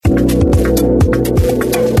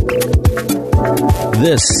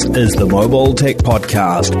This is the Mobile Tech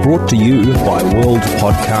Podcast, brought to you by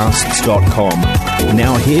worldpodcasts.com.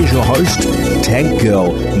 Now here's your host, Tech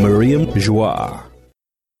Girl, Miriam Joie.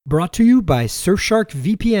 Brought to you by Surfshark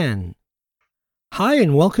VPN. Hi,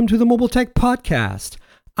 and welcome to the Mobile Tech Podcast.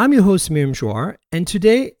 I'm your host, Miriam Joie, and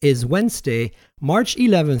today is Wednesday, March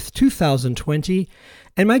 11th, 2020,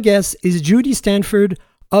 and my guest is Judie Stanford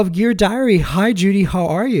of Gear Diary. Hi, Judie. How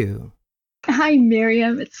are you? Hi,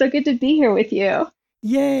 Miriam. It's so good to be here with you.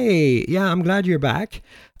 Yay. Yeah, I'm glad you're back.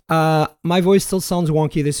 My voice still sounds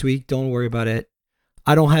wonky this week. Don't worry about it.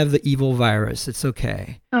 I don't have the evil virus. It's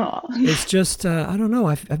okay. Oh. It's just, I don't know.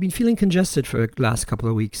 I've been feeling congested for the last couple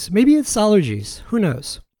of weeks. Maybe it's allergies. Who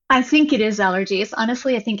knows? I think it is allergies.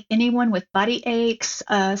 Honestly, I think anyone with body aches,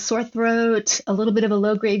 sore throat, a little bit of a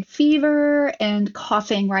low-grade fever, and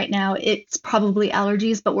coughing right now, it's probably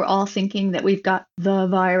allergies, but we're all thinking that we've got the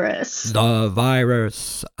virus. The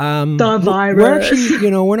virus. The virus. We're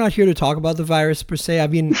actually, we're not here to talk about the virus per se.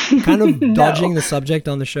 I've been kind of dodging the subject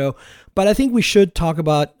on the show, but I think we should talk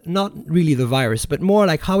about not really the virus, but more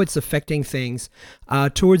like how it's affecting things.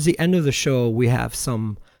 Towards the end of the show, we have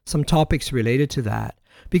some topics related to that.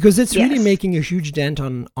 Because it's really making a huge dent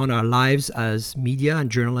on our lives as media and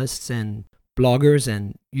journalists and bloggers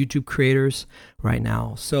and YouTube creators right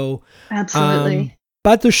now. So absolutely.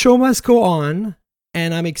 But the show must go on,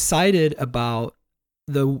 and I'm excited about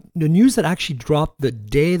the news that actually dropped the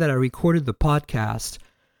day that I recorded the podcast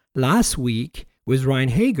last week with Ryan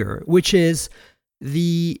Hager, which is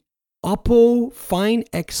the Oppo Find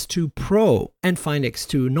X2 Pro and Find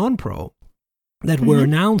X2 Non-Pro that were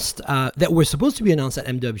announced, that were supposed to be announced at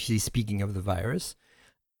MWC, speaking of the virus.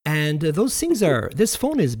 And those things this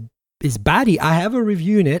phone is batty. I have a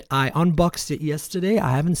review in it. I unboxed it yesterday.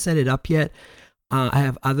 I haven't set it up yet. I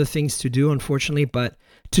have other things to do, unfortunately, but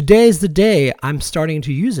today is the day I'm starting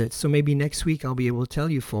to use it. So maybe next week I'll be able to tell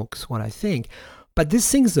you folks what I think. But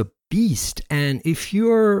this thing's a beast. And if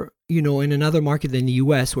you're, in another market than the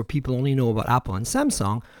US where people only know about Apple and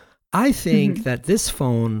Samsung, I think that this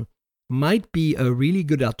phone might be a really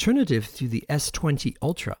good alternative to the S20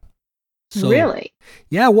 Ultra. So, really?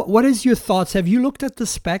 Yeah. What is your thoughts? Have you looked at the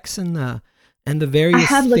specs and the various I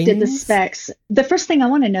have looked things? at the specs. The first thing I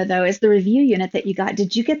want to know, though, is the review unit that you got.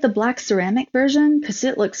 Did you get the black ceramic version? Because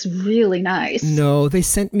it looks really nice. No, they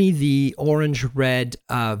sent me the orange-red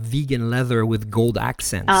vegan leather with gold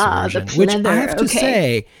accents version, the which leather. I have to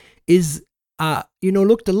say is,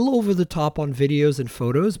 looked a little over the top on videos and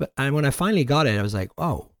photos. But when I finally got it, I was like,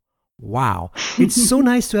 oh, wow. It's so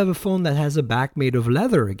nice to have a phone that has a back made of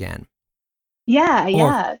leather again.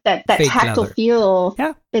 Yeah. That tactile leather. feel.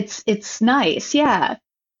 Yeah. It's nice. Yeah.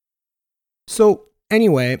 So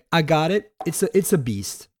anyway, I got it. It's a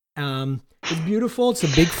beast. It's beautiful. It's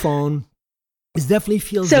a big phone. It definitely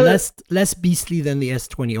feels less beastly than the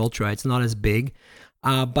S20 Ultra. It's not as big,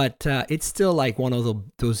 but it's still like one of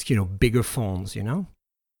those bigger phones.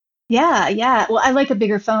 Yeah. Well, I like a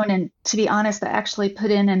bigger phone, and to be honest, I actually put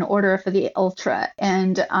in an order for the Ultra,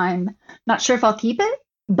 and I'm not sure if I'll keep it,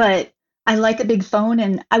 but I like a big phone,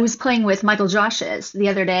 and I was playing with Michael Josh's the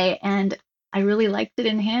other day, and I really liked it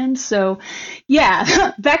in hand. So,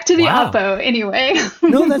 yeah, back to the Oppo anyway.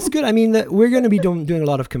 No, that's good. I mean, we're going to be doing a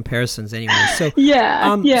lot of comparisons anyway. So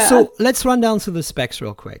yeah. So let's run down to the specs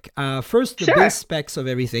real quick. First, the base specs of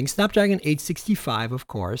everything. Snapdragon 865, of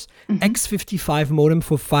course. X55 modem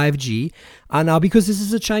for 5G. Now, because this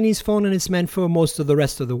is a Chinese phone and it's meant for most of the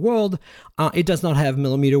rest of the world, it does not have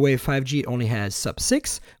millimeter wave 5G. It only has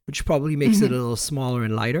sub-6, which probably makes it a little smaller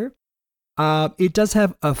and lighter. It does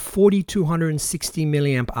have a 4,260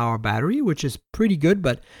 milliamp hour battery, which is pretty good,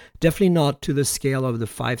 but definitely not to the scale of the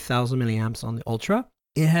 5,000 milliamps on the Ultra.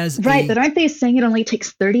 It has but aren't they saying it only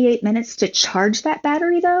takes 38 minutes to charge that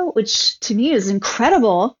battery, though? Which to me is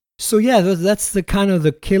incredible. So yeah, that's the kind of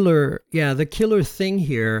the killer. Yeah, the killer thing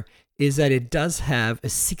here is that it does have a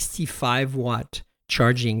 65 watt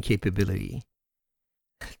charging capability.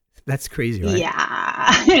 That's crazy, right?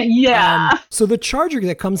 Yeah. So the charger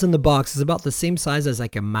that comes in the box is about the same size as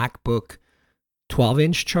like a MacBook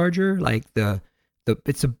 12-inch charger. Like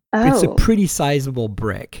it's a pretty sizable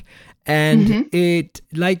brick, and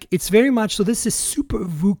it's very much so. This is Super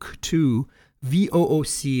VOOC 2.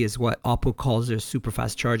 VOOC is what Oppo calls their super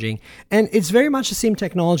fast charging, and it's very much the same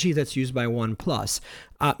technology that's used by OnePlus.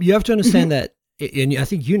 You have to understand that. And I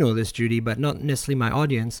think you know this, Judie, but not necessarily my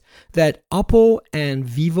audience, that Oppo and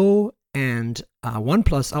Vivo and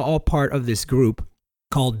OnePlus are all part of this group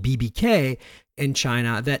called BBK in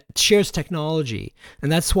China that shares technology.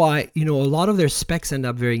 And that's why, a lot of their specs end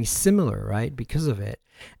up very similar, right? Because of it.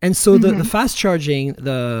 And so the fast charging,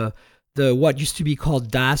 the what used to be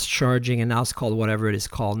called DAS charging and now it's called whatever it is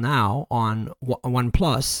called now on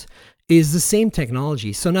OnePlus is the same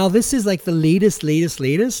technology. So now this is like the latest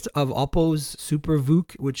of Oppo's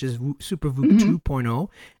SuperVOOC, which is SuperVOOC 2.0,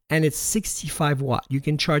 and it's 65 watt. You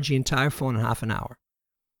can charge the entire phone in half an hour.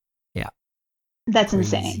 Yeah. That's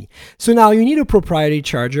Crazy. insane. So now you need a proprietary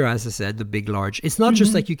charger, as I said, the big, large. It's not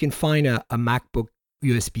just like you can find a MacBook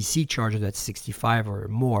USB-C charger that's 65 or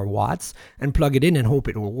more watts and plug it in and hope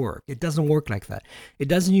it will work. It doesn't work like that. It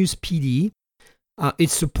doesn't use PD. It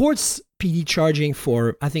supports PD charging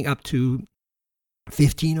for, I think, up to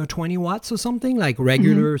 15 or 20 watts or something, like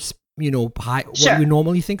regular, high, what we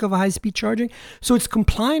normally think of a high-speed charging. So it's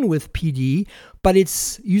compliant with PD, but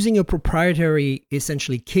it's using a proprietary,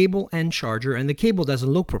 essentially, cable and charger. And the cable doesn't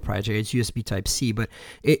look proprietary. It's USB Type-C, but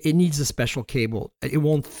it needs a special cable. It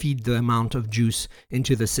won't feed the amount of juice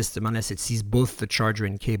into the system unless it sees both the charger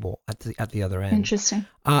and cable at the other end. Interesting.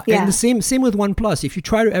 And the same with OnePlus. If you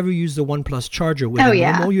try to ever use the OnePlus charger with a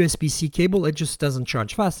normal USB-C cable, it just doesn't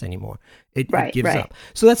charge fast anymore. It gives up.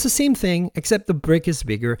 So that's the same thing, except the brick is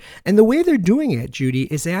bigger. And the way they're doing it, Judie,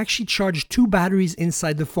 is they actually charge 2 batteries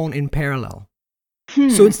inside the phone in parallel.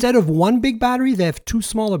 So instead of one big battery, they have 2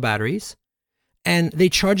 smaller batteries, and they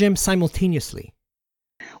charge them simultaneously.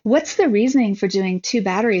 What's the reasoning for doing 2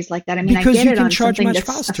 batteries like that? I mean, because I get you it can on charge something much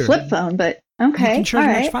that's faster. a flip phone, but okay, you can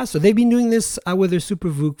charge much faster. They've been doing this with their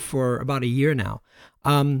SuperVOOC for about a year now.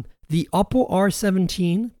 The Oppo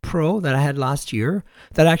R17 Pro that I had last year,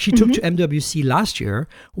 that I actually took to MWC last year,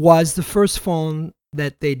 was the first phone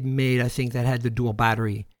that they'd made, I think, that had the dual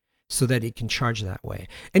battery so that it can charge that way.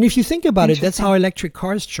 And if you think about it, that's how electric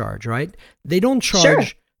cars charge, right? They don't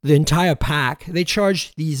charge the entire pack. They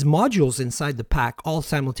charge these modules inside the pack all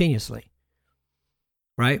simultaneously,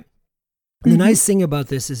 right? And the nice thing about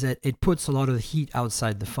this is that it puts a lot of the heat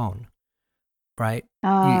outside the phone, right?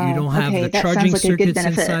 You don't have the charging circuits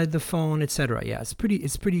inside the phone, etc. Yeah, it's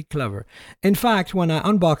pretty clever. In fact, when I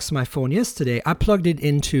unboxed my phone yesterday, I plugged it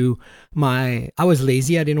into I was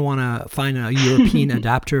lazy. I didn't want to find a European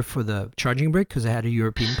adapter for the charging brick because I had a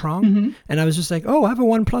European prong. And I was just like, oh, I have a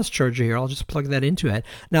OnePlus charger here. I'll just plug that into it.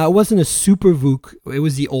 Now, it wasn't a Super VOOC. It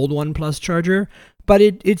was the old OnePlus charger. But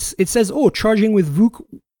it says, charging with VOOC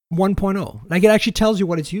 1.0. Like, it actually tells you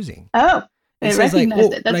what it's using. Oh. It says like,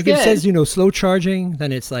 That's good. It says, slow charging,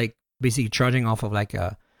 then it's like basically charging off of like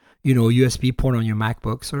a, USB port on your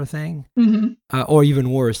MacBook sort of thing. Or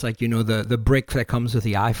even worse, like, the brick that comes with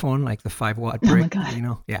the iPhone, like the 5-watt brick,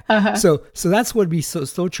 Yeah. So that's what would be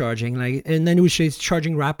slow charging. Like, and then it would say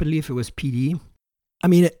charging rapidly if it was PD. I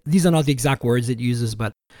mean, these are not the exact words it uses,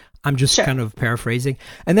 but I'm just kind of paraphrasing.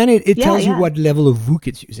 And then it tells you what level of VOOC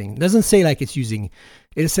it's using. It doesn't say like it's using,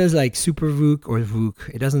 it says like Super VOOC or VOOC.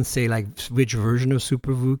 It doesn't say like which version of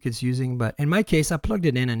Super VOOC it's using. But in my case, I plugged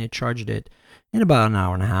it in and it charged it in about an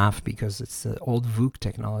hour and a half because it's the old VOOC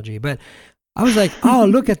technology. But I was like, oh,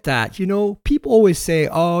 look at that. People always say,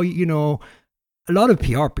 a lot of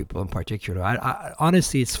PR people in particular. I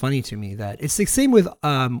honestly, it's funny to me that it's the same with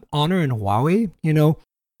Honor and Huawei.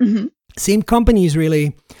 Same companies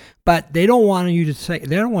really, but they don't want you to say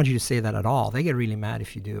that at all. They get really mad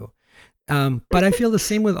if you do. But I feel the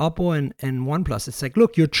same with Oppo and OnePlus. It's like,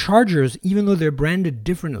 look, your chargers, even though they're branded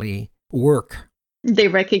differently, work. They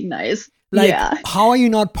recognize. Like, how are you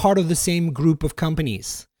not part of the same group of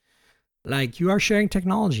companies? Like, you are sharing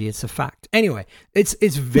technology. It's a fact. Anyway, it's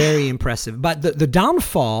very impressive. But the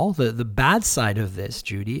downfall, the bad side of this,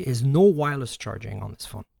 Judie, is no wireless charging on this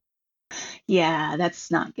phone. Yeah,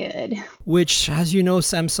 that's not good. Which, as you know,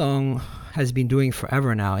 Samsung has been doing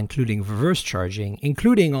forever now, including reverse charging,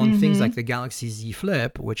 including on things like the Galaxy Z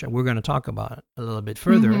Flip, which we're going to talk about a little bit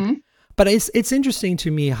further. But it's interesting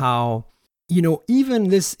to me how, even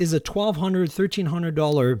this is a $1,200,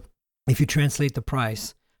 $1,300, if you translate the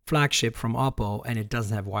price, flagship from Oppo, and it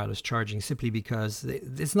doesn't have wireless charging simply because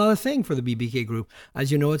it's not a thing for the BBK group.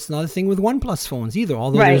 As you know, it's not a thing with OnePlus phones either,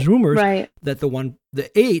 although there's rumors that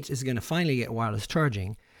the 8 is going to finally get wireless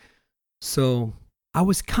charging. So I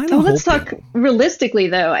was kind of let's talk realistically,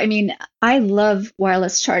 though. I mean, I love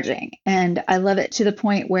wireless charging, and I love it to the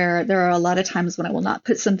point where there are a lot of times when I will not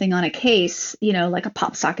put something on a case, like a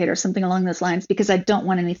pop socket or something along those lines, because I don't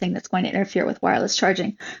want anything that's going to interfere with wireless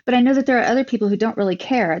charging. But I know that there are other people who don't really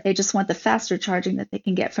care. They just want the faster charging that they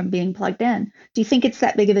can get from being plugged in. Do you think it's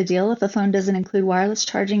that big of a deal if a phone doesn't include wireless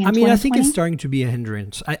charging in 2020? I think it's starting to be a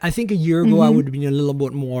hindrance. I think a year ago I would have been a little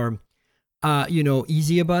bit more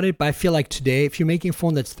easy about it. But I feel like today, if you're making a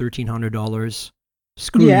phone that's $1,300,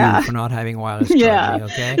 Screw Yeah. you for not having wireless Yeah. charging,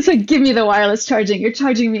 okay? It's like, give me the wireless charging. You're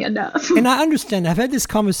charging me enough. And I understand. I've had this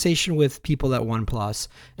conversation with people at OnePlus,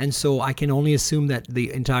 and so I can only assume that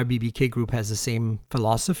the entire BBK group has the same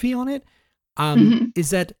philosophy on it.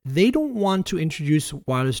 Is that they don't want to introduce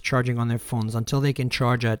wireless charging on their phones until they can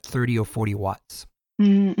charge at 30 or 40 watts.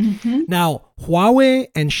 Mm-hmm. Now, Huawei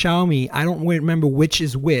and Xiaomi, I don't remember which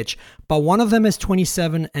is which, but one of them is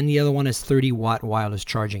 27 and the other one is 30 watt wireless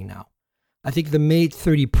charging now. I think the Mate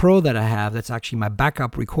 30 Pro that I have, that's actually my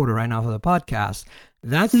backup recorder right now for the podcast,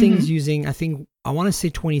 that thing's using, I want to say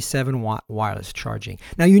 27 watt wireless charging.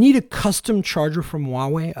 Now, you need a custom charger from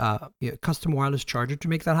Huawei, custom wireless charger to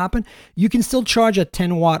make that happen. You can still charge at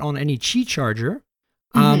 10 watt on any Qi charger.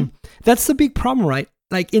 That's the big problem, right?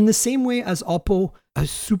 Like in the same way as Oppo, a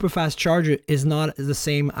super fast charger is not the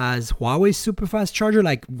same as Huawei's super fast charger,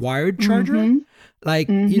 like wired charger. Like,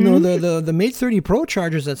 you know, the Mate 30 Pro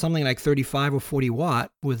chargers at something like 35 or 40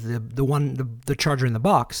 watt with the charger in the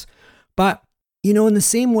box. But, you know, in the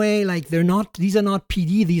same way, like these are not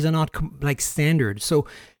PD, these are not like standard. So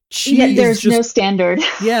there's no standard.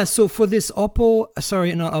 Yeah. So for this for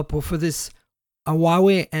this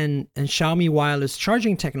Huawei and Xiaomi wireless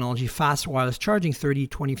charging technology, fast wireless charging, 30,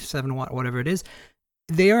 27 watt, whatever it is,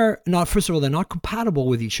 they are not, first of all, they're not compatible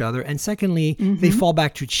with each other. And secondly, they fall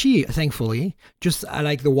back to Qi, thankfully, just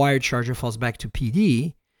like the wired charger falls back to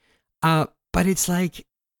PD. But it's like,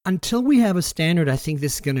 until we have a standard, I think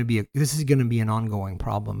this is going to be an ongoing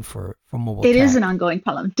problem for mobile tech. It is an ongoing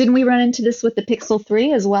problem. Didn't we run into this with the Pixel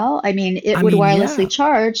 3 as well? I mean, it would wirelessly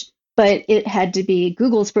charge, but it had to be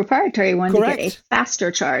Google's proprietary one to get a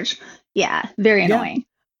faster charge. Yeah, very annoying.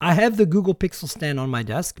 I have the Google Pixel stand on my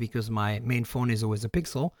desk because my main phone is always a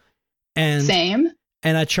Pixel. And Same.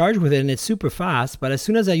 And I charge with it and it's super fast. But as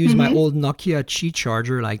soon as I use my old Nokia Qi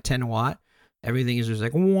charger, like 10 watt, everything is just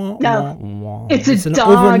like, wah, wah, wah. It's a dog.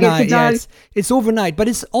 Overnight. It's a dog. Yeah, it's overnight, but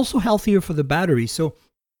it's also healthier for the battery. So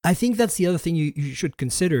I think that's the other thing you should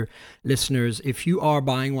consider, listeners, if you are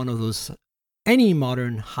buying one of those, any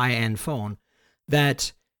modern high-end phone,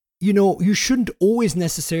 that, you know, you shouldn't always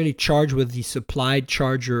necessarily charge with the supplied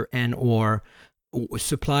charger and or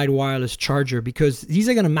supplied wireless charger, because these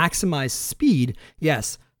are going to maximize speed,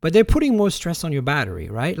 yes, but they're putting more stress on your battery,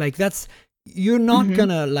 right? Like you're not going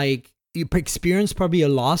to you experience probably a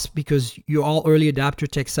loss because you're all early adapter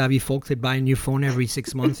tech savvy folks that buy a new phone every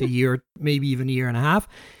 6 months, a year, maybe even a year and a half.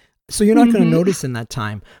 So you're not going to notice in that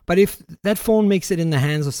time. But if that phone makes it in the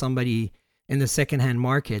hands of somebody in the secondhand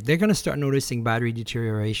market, they're going to start noticing battery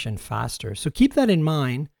deterioration faster. So keep that in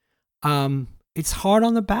mind. It's hard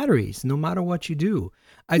on the batteries, no matter what you do.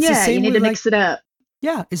 It's the same, you need to mix it up.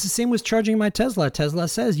 Yeah, it's the same with charging my Tesla. Tesla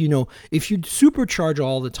says, you know, if you supercharge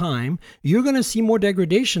all the time, you're going to see more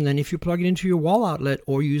degradation than if you plug it into your wall outlet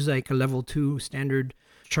or use like a level 2 standard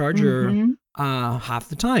charger half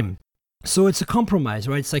the time. So it's a compromise,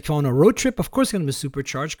 right? It's like on a road trip, of course, I'm going to be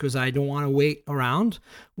supercharged because I don't want to wait around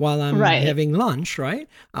while I'm having lunch, right?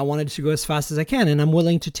 I wanted to go as fast as I can, and I'm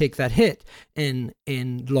willing to take that hit in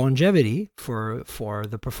longevity for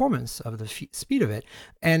the performance of the speed of it.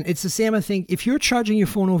 And it's the same, I think, if you're charging your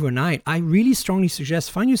phone overnight, I really strongly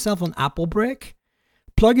suggest find yourself an Apple brick,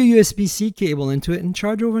 plug a USB-C cable into it and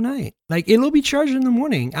charge overnight. Like, it'll be charged in the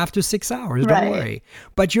morning after 6 hours, don't worry.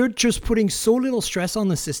 But you're just putting so little stress on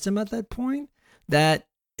the system at that point that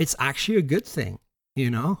it's actually a good thing,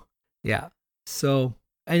 you know? Yeah. So,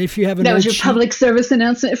 and if you have that was your public service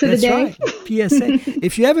announcement for the day. Right. PSA.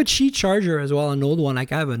 If you have a Qi charger as well, an old one,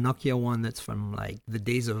 like I have a Nokia one that's from like the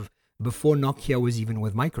days of before Nokia was even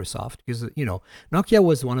with Microsoft, because, you know, Nokia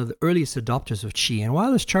was one of the earliest adopters of Qi, and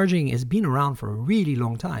wireless charging has been around for a really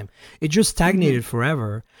long time. It just stagnated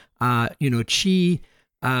forever. You know, Qi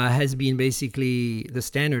has been basically the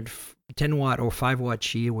standard 10 watt or 5 watt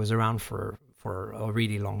Qi was around for a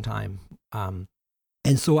really long time. And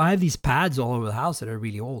so I have these pads all over the house that are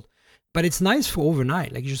really old, but it's nice for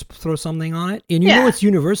overnight. Like, you just throw something on it and you know it's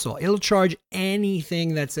universal. It'll charge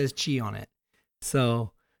anything that says Qi on it.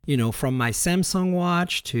 So, you know, from my Samsung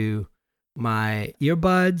watch to my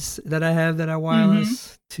earbuds that I have that are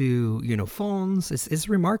wireless to, you know, phones, it's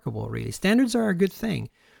remarkable, really. Standards are a good thing.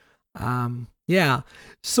 Yeah.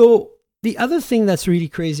 So the other thing that's really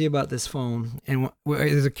crazy about this phone, and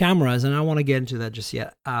there's the cameras, and I don't want to get into that just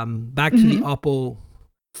yet. Back to the Oppo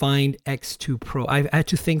Find X2 Pro. I had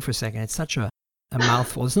to think for a second. It's such a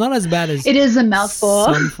mouthful. It's not as bad as it is a mouthful.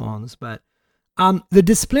 Some phones, but the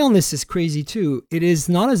display on this is crazy too. It is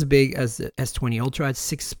not as big as the S20 Ultra.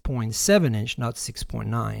 It's 6.7 inch, not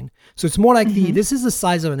 6.9. So it's more like this is the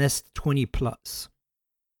size of an S20 Plus.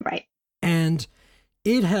 Right. And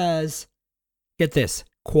it has, get this,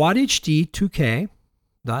 Quad HD 2K,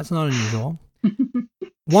 That's not unusual.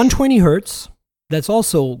 120 hertz. That's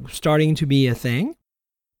also starting to be a thing.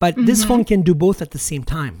 But this phone can do both at the same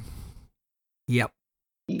time. Yep.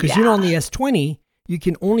 Because on the S20, you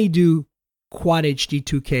can only do Quad HD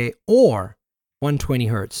 2K or 120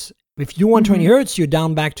 hertz. If you do 120 hertz, you're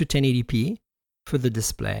down back to 1080p for the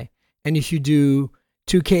display. And if you do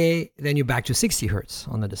 2K, then you're back to 60 hertz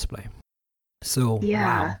on the display. So,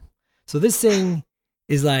 wow. So this thing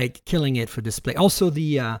is like killing it for display. Also,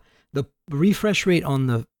 the refresh rate on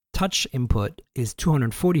the touch input is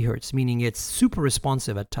 240 hertz, meaning it's super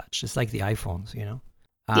responsive at touch. It's like the iPhones,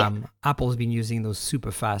 Apple's been using those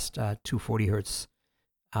super fast 240 hertz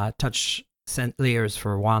touch layers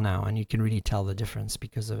for a while now, and you can really tell the difference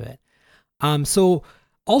because of it. So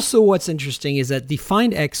also what's interesting is that the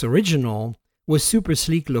Find X original was super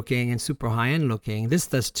sleek looking and super high-end looking. This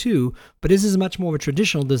does too, but this is much more of a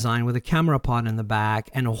traditional design with a camera pod in the back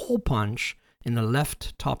and a hole punch in the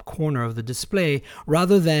left top corner of the display,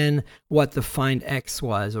 rather than what the Find X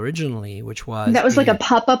was originally, which was... That was like a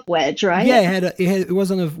pop-up wedge, right? Yeah, it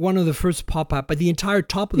wasn't one of the first pop-up, but the entire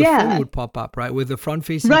top of the phone would pop up, right? With the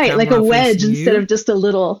front-facing camera. Right, like a wedge instead of just a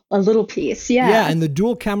little piece, Yeah, and the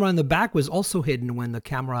dual camera in the back was also hidden when the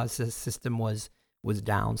camera system was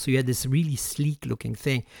down. So you had this really sleek-looking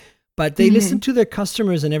thing. But they listened to their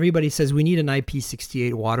customers, and everybody says, we need an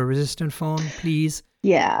IP68 water-resistant phone, please.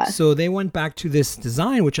 Yeah. So they went back to this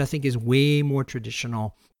design, which I think is way more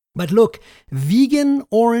traditional. But look, vegan,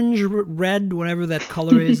 orange, red, whatever that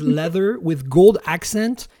color is, leather with gold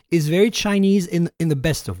accent is very Chinese in the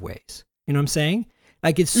best of ways. You know what I'm saying?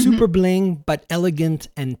 Like it's super bling, but elegant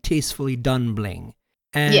and tastefully done bling.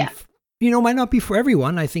 And, might not be for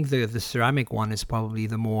everyone. I think the ceramic one is probably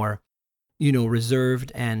the more,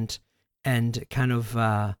 reserved and kind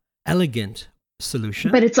of elegant solution.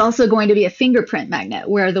 But it's also going to be a fingerprint magnet,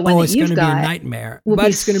 where the one that you've got... it's going to be a nightmare. But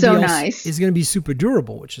it's going to be nice. It's going to be super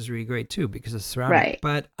durable, which is really great too, because it's ceramic. Right.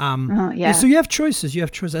 But so you have choices.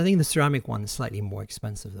 I think the ceramic one is slightly more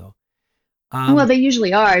expensive though. Well, they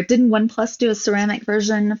usually are. Didn't OnePlus do a ceramic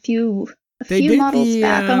version a few models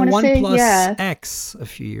back? I want to say, OnePlus X a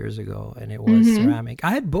few years ago, and it was ceramic. I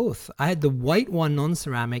had both. I had the white one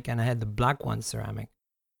non-ceramic, and I had the black one ceramic.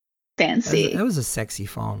 Fancy. That was a sexy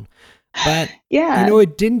phone. But,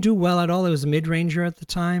 it didn't do well at all. It was a mid-ranger at the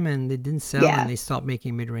time, and it didn't sell, and they stopped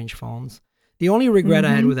making mid-range phones. The only regret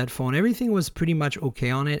I had with that phone, everything was pretty much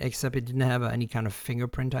okay on it, except it didn't have any kind of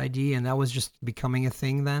fingerprint ID, and that was just becoming a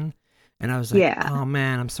thing then. And I was like, oh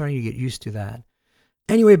man, I'm starting to get used to that.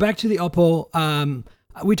 Anyway, back to the Oppo.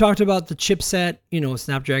 We talked about the chipset,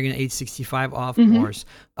 Snapdragon 865 of course.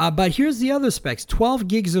 But here's the other specs. 12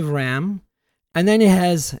 gigs of RAM, and then it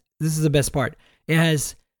has, this is the best part, it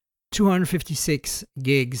has 256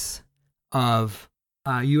 gigs of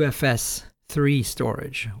UFS 3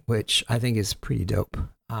 storage, which I think is pretty dope.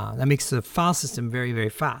 That makes the file system very, very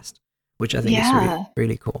fast, which I think is really,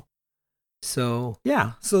 really cool. So,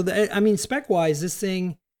 spec-wise, this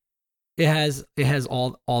thing, it has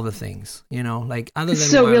all the things, like other than...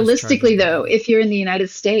 So realistically, though, if you're in the United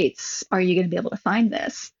States, are you going to be able to find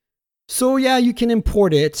this? So, yeah, you can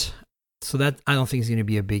import it. So that, I don't think is going to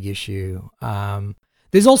be a big issue.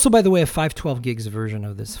 There's also, by the way, a 512 gigs version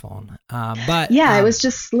of this phone. I was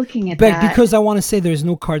just looking at that. But because I want to say there's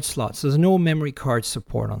no card slots. There's no memory card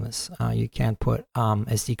support on this. You can't put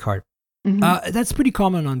SD card. That's pretty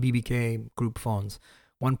common on BBK group phones.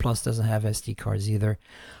 OnePlus doesn't have SD cards either.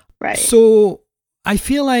 Right. So I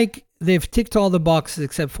feel like they've ticked all the boxes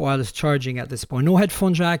except for wireless charging at this point. No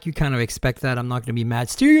headphone jack. You kind of expect that. I'm not going to be mad.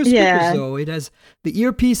 Stereo speakers, though. It has the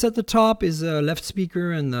earpiece at the top is a left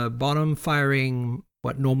speaker, and the bottom firing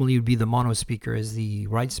what normally would be the mono speaker is the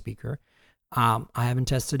right speaker. I haven't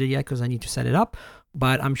tested it yet because I need to set it up,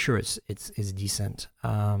 but I'm sure it's decent.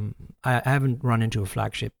 I haven't run into a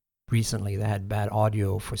flagship recently that had bad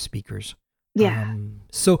audio for speakers. Yeah.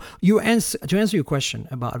 So to answer your question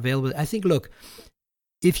about availability, I think, look,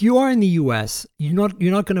 if you are in the US, you're not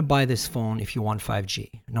going to buy this phone if you want 5G,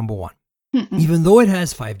 number one. Even though it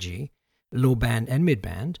has 5G, low band and mid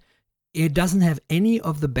band, it doesn't have any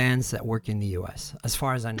of the bands that work in the US, as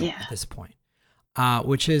far as I know at this point,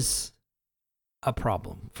 which is a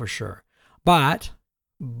problem for sure. But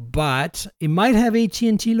it might have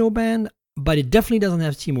AT&T low band, but it definitely doesn't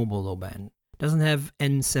have T-Mobile low band. It doesn't have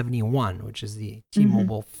N71, which is the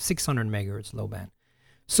T-Mobile 600 megahertz low band.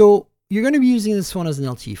 So you're going to be using this phone as an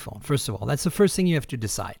LTE phone. First of all, that's the first thing you have to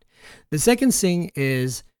decide. The second thing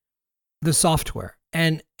is the software.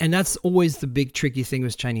 And that's always the big tricky thing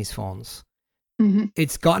with Chinese phones.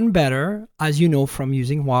 It's gotten better, as you know, from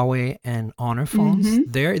using Huawei and Honor phones.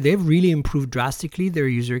 They've really improved drastically their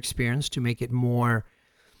user experience to make it more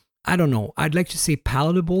I don't know, I'd like to say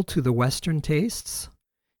palatable to the Western tastes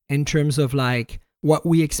in terms of like what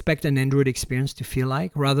we expect an Android experience to feel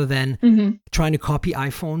like, rather than trying to copy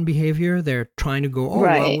iPhone behavior. They're trying to go, oh,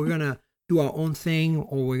 well, we're going to do our own thing,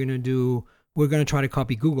 or we're going to try to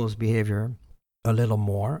copy Google's behavior a little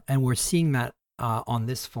more. And we're seeing that on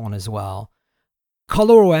this phone as well.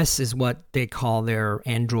 ColorOS is what they call their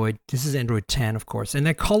Android. This is Android 10, of course. And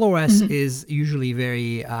their ColorOS is usually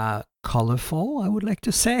very colorful, I would like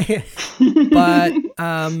to say. But,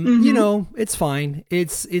 you know, it's fine.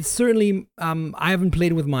 It's certainly, I haven't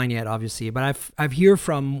played with mine yet, obviously. But I've heard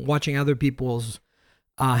from watching other people's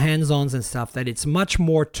hands-ons and stuff that it's much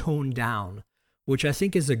more toned down, which I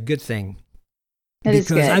think is a good thing.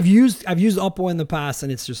 Because I've used Oppo in the past,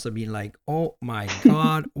 and it's just been like, oh my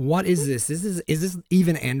God, what is this? Is this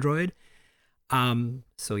even Android?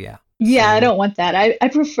 So yeah. Yeah, I don't want that. I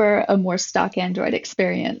prefer a more stock Android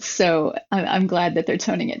experience. So I'm glad that they're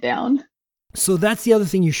toning it down. So that's the other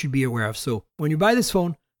thing you should be aware of. So when you buy this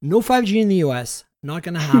phone, no 5G in the US, not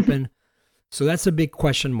going to happen. So that's a big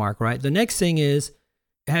question mark, right? The next thing is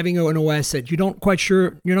having an OS that you're not quite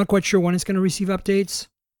sure when it's going to receive updates.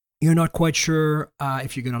 You're not quite sure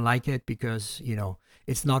if you're going to like it because, you know,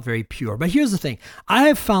 it's not very pure. But here's the thing. I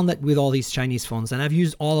have found that with all these Chinese phones, and I've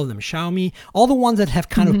used all of them, Xiaomi, all the ones that have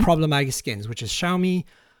kind of problematic skins, which is Xiaomi,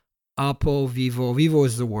 Oppo, Vivo. Vivo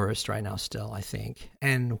is the worst right now still, I think.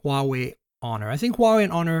 And Huawei, Honor. I think Huawei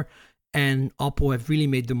and Honor and Oppo have really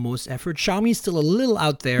made the most effort. Xiaomi is still a little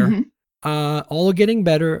out there. All getting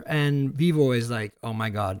better. And Vivo is like, oh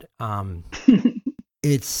my God.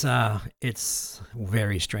 It's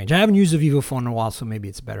very strange. I haven't used a Vivo phone in a while, so maybe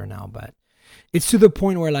it's better now. But it's to the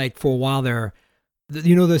point where, like, for a while there,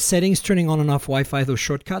 you know, the settings turning on and off Wi-Fi, those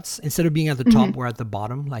shortcuts, instead of being at the top, we're at the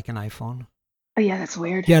bottom, like an iPhone. Oh yeah, that's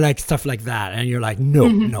weird. Yeah, like stuff like that, and you're like, no,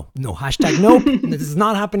 hashtag nope. This is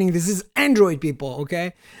not happening. This is Android, people.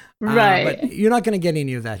 Okay, right? But you're not going to get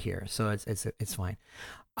any of that here, so it's fine.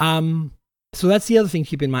 So that's the other thing to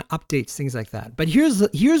keep in mind, updates, things like that. But here's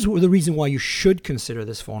the reason why you should consider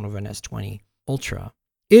this phone over an S20 Ultra.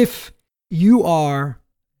 If you are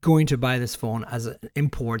going to buy this phone as an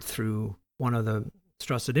import through one of the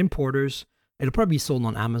trusted importers, it'll probably be sold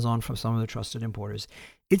on Amazon from some of the trusted importers.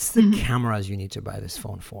 It's the cameras you need to buy this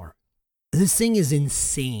phone for. This thing is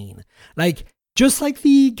insane. Like, just like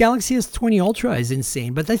the Galaxy S20 Ultra is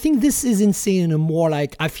insane, but I think this is insane in a more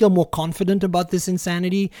like, I feel more confident about this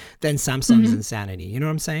insanity than Samsung's insanity. You know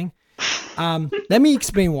what I'm saying? Let me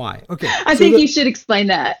explain why. Okay. I think you should explain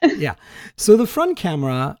that. Yeah. So the front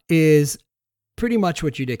camera is pretty much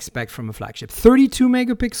what you'd expect from a flagship. 32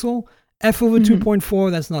 megapixel, f over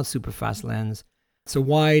 2.4. That's not super fast lens. It's a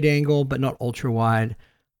wide angle, but not ultra wide.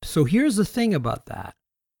 So here's the thing about that.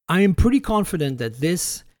 I am pretty confident that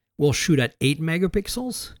this will shoot at 8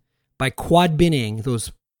 megapixels by quad binning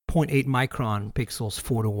those 0.8 micron pixels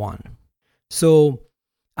 4:1. So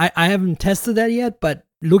I haven't tested that yet, but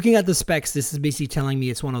looking at the specs, this is basically telling me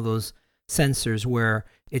it's one of those sensors where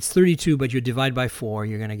it's 32, but you divide by 4,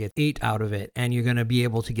 you're going to get 8 out of it, and you're going to be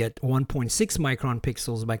able to get 1.6 micron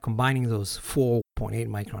pixels by combining those 4.8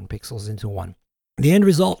 micron pixels into one. The end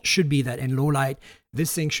result should be that in low light,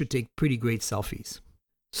 this thing should take pretty great selfies.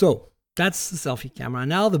 So that's the selfie camera.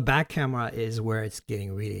 Now the back camera is where it's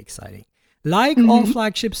getting really exciting. Like all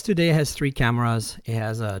flagships today, it has 3 cameras. It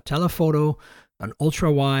has a telephoto, an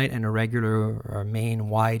ultra wide, and a regular or main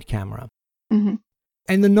wide camera.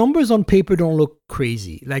 And the numbers on paper don't look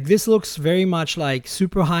crazy. Like, this looks very much like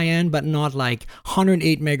super high end, but not like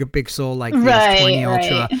 108 megapixel like the S20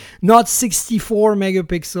 Ultra. Not 64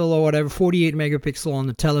 megapixel or whatever, 48 megapixel on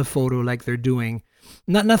the telephoto like they're doing.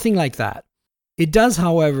 Nothing like that. It does,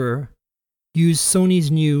 however, use Sony's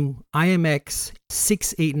new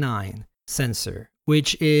IMX689 sensor,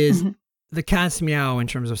 which is the cat's meow in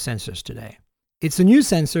terms of sensors today. It's a new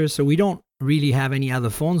sensor, so we don't really have any other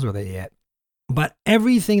phones with it yet. But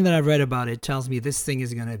everything that I've read about it tells me this thing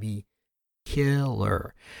is going to be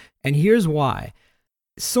killer. And here's why.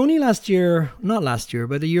 Sony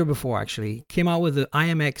the year before actually, came out with the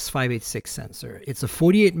IMX586 sensor. It's a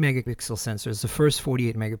 48 megapixel sensor. It's the first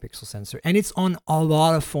 48 megapixel sensor. And it's on a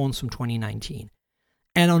lot of phones from 2019.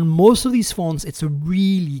 And on most of these phones, it's a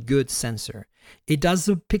really good sensor. It does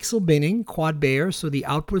the pixel binning, quad Bayer, so the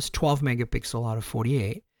output is 12 megapixel out of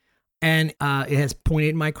 48. And it has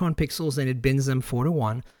 0.8 micron pixels, and it bins them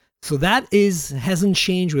 4:1. So that hasn't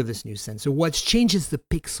changed with this new sensor. What's changed is the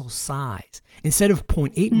pixel size. Instead of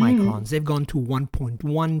 0.8 microns, they've gone to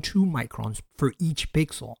 1.12 microns for each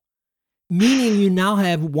pixel. Meaning you now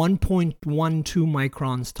have 1.12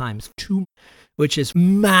 microns times 2, which is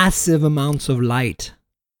massive amounts of light.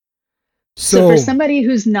 So So for somebody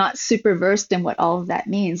who's not super versed in what all of that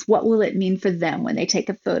means, what will it mean for them when they take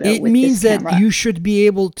a photo it with this means that camera? you should be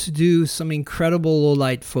able to do some incredible low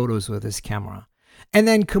light photos with this camera. And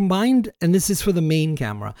then combined, and this is for the main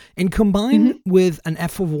camera, and combined Hmm. with an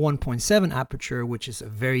f/1.7 aperture, which is a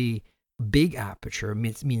very big aperture,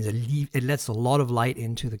 means it lets a lot of light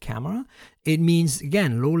into the camera. It means,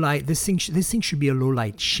 again, low light. This thing should be a low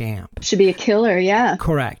light champ. Should be a killer, yeah.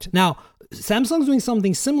 Correct. Now, Samsung's doing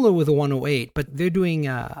something similar with the 108, but they're doing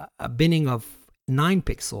a binning of 9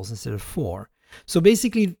 pixels instead of 4. So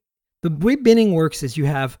basically, the way binning works is you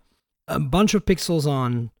have a bunch of pixels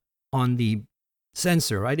on the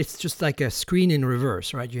sensor, right? It's just like a screen in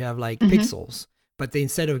reverse, right? You have like pixels, but they,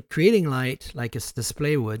 instead of creating light like a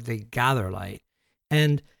display would, they gather light.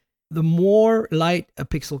 And the more light a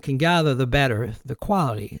pixel can gather, the better the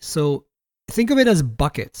quality. So think of it as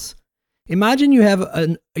buckets. Imagine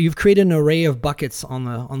you've created an array of buckets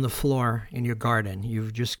on the floor in your garden.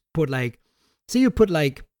 You've just put say you put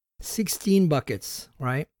 16 buckets,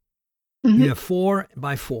 right? You have 4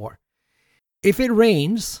 by 4. If it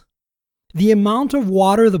rains, the amount of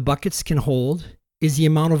water the buckets can hold is the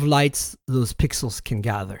amount of lights those pixels can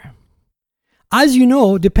gather. As you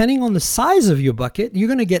know, depending on the size of your bucket, you're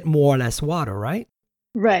going to get more or less water, right?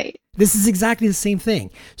 Right. This is exactly the same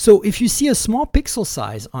thing. So if you see a small pixel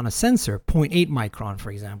size on a sensor, 0.8 micron,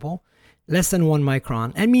 for example, less than 1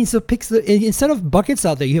 micron, that means the pixel, instead of buckets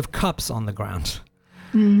out there, you have cups on the ground,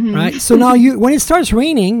 right? So now when it starts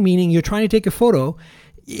raining, meaning you're trying to take a photo,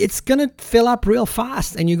 it's going to fill up real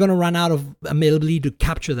fast and you're going to run out of ability to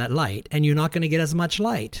capture that light, and you're not going to get as much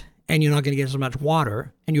light, and you're not going to get as much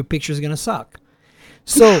water, and your picture is going to suck.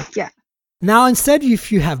 So Yeah. now instead,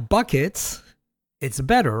 if you have buckets, it's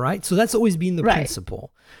better, right? So that's always been the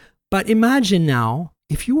principle. But imagine now,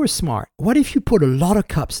 if you were smart, what if you put a lot of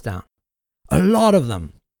cups down, a lot of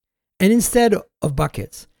them, and instead of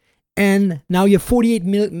buckets, and now you have 48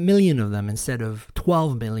 million of them instead of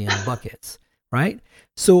 12 million buckets, right?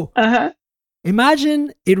 So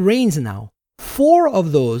imagine it rains now. 4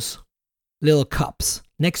 of those little cups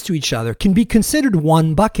next to each other can be considered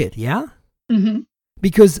one bucket, yeah?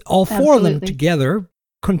 Because all 4 of them together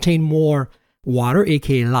contain more water,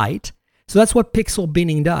 aka light. So that's what pixel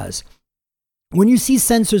binning does. When you see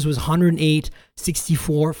sensors with 108,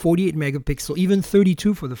 64, 48 megapixel, even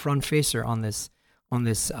 32 for the front facer on this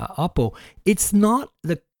Oppo, it's not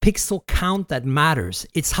the pixel count that matters.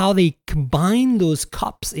 It's how they combine those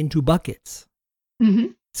cups into buckets.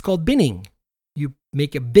 It's called binning. You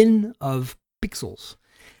make a bin of pixels.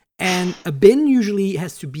 And a bin usually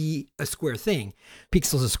has to be a square thing.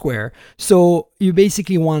 Pixel's a square. So you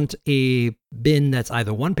basically want a bin that's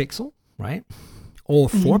either 1 pixel, right? Or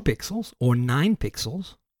 4 pixels, or 9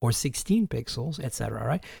 pixels, or 16 pixels, etc.,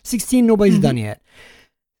 right? 16, nobody's done yet.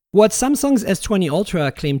 What Samsung's S20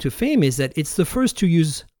 Ultra claim to fame is that it's the first to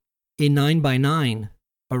use a 9 by 9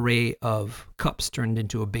 array of cups turned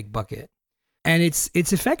into a big bucket. And it's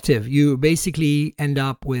effective. You basically end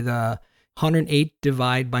up with a 108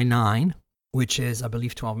 divided by 9, which is, I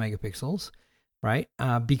believe, 12 megapixels, right?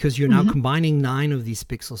 Because you're now combining 9 of these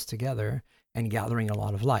pixels together and gathering a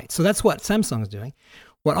lot of light. So that's what Samsung's doing.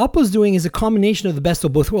 What Oppo's doing is a combination of the best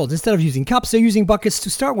of both worlds. Instead of using cups, they're using buckets to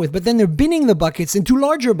start with, but then they're binning the buckets into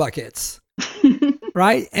larger buckets,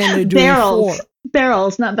 right? And they're doing barrels. 4.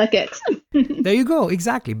 Barrels, not buckets. There you go.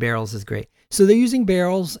 Exactly. Barrels is great. So they're using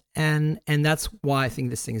barrels, and that's why I think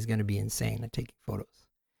this thing is going to be insane at taking photos.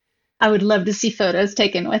 I would love to see photos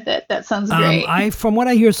taken with it. That sounds great. From what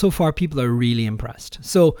I hear so far, people are really impressed.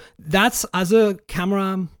 So that's, as a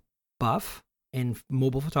camera buff in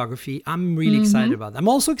mobile photography, I'm really excited about that. I'm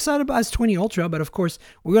also excited about S20 Ultra, but of course,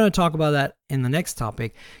 we're going to talk about that in the next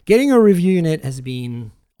topic. Getting a review unit has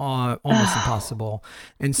been almost impossible,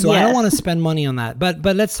 and so I don't want to spend money on that. But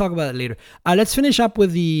let's talk about it later. Let's finish up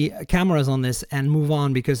with the cameras on this and move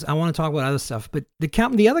on, because I want to talk about other stuff. But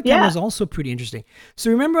the other camera is also pretty interesting. So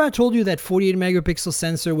remember, I told you that 48 megapixel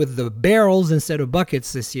sensor with the barrels instead of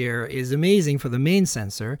buckets this year is amazing for the main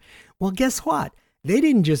sensor. Well, guess what? They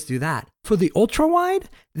didn't just do that. For the ultra wide,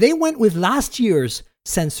 they went with last year's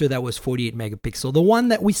sensor that was 48 megapixel, the one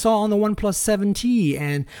that we saw on the OnePlus 7T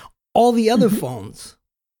and all the other phones.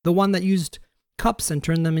 The one that used cups and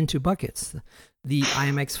turned them into buckets, the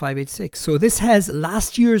IMX586. So this has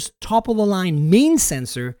last year's top-of-the-line main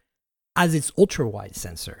sensor as its ultra-wide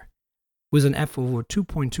sensor, with an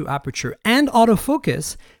f/2.2 aperture and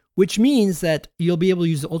autofocus, which means that you'll be able to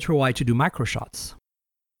use the ultra-wide to do micro shots.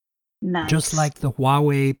 Nice. Just like the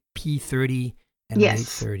Huawei P30 and Mate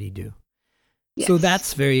 30 do. Yes. So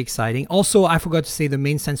that's very exciting. Also, I forgot to say the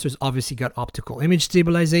main sensors obviously got optical image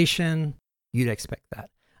stabilization. You'd expect that.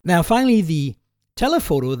 Now, finally, the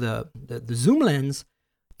telephoto, the zoom lens,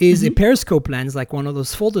 is a periscope lens, like one of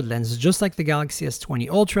those folded lenses, just like the Galaxy S20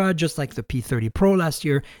 Ultra, just like the P30 Pro last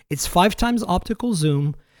year. It's 5 times optical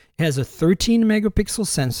zoom. It has a 13 megapixel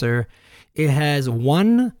sensor. It has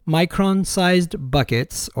 1 micron sized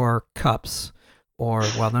buckets or cups, or,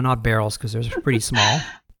 well, they're not barrels because they're pretty small.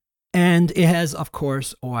 And it has, of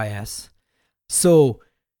course, OIS. So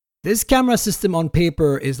this camera system on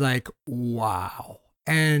paper is like, wow.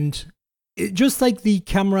 And just like the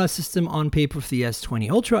camera system on paper for the S20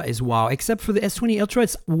 Ultra is wow, except for the S20 Ultra,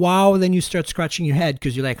 it's wow. Then you start scratching your head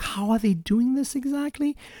because you're like, how are they doing this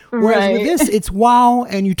exactly? Whereas with this, it's wow.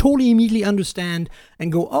 And you totally immediately understand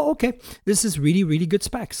and go, oh, okay, this is really, really good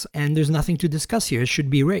specs. And there's nothing to discuss here. It should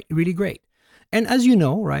be really great. And as you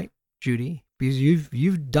know, right, Judie, because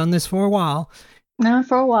you've done this for a while. No,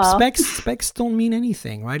 for a while. Specs don't mean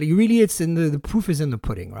anything, right? It's in the proof is in the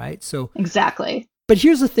pudding, right? So exactly. But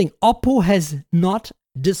here's the thing. Oppo has not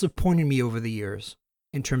disappointed me over the years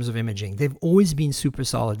in terms of imaging. They've always been super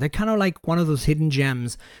solid. They're kind of like one of those hidden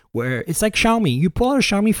gems where it's like Xiaomi. You pull out a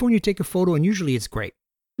Xiaomi phone, you take a photo, and usually it's great.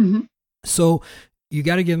 Mm-hmm. So you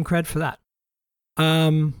got to give them credit for that.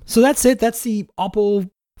 So that's it. That's the Oppo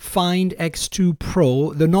Find X2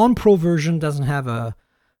 Pro. The non-Pro version doesn't have a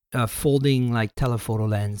folding like telephoto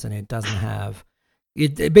lens, and it doesn't have...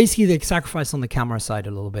 It basically they sacrifice on the camera side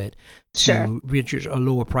a little bit to reach a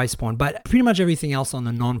lower price point, but pretty much everything else on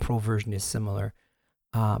the non-Pro version is similar.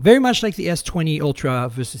 Very much like the S20 Ultra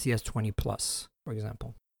versus the S20 Plus, for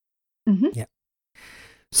example. Mm-hmm. Yeah.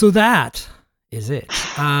 So that is it.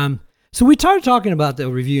 So we started talking about the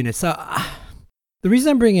review units. So the reason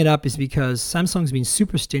I'm bringing it up is because Samsung's been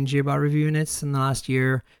super stingy about review units in the last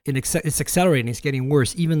year. It's accelerating. It's getting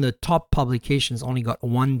worse. Even the top publications only got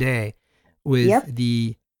 1 day with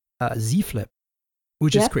the Z Flip,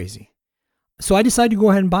 which is crazy. So I decided to go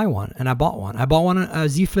ahead and buy one, and I bought one. I bought a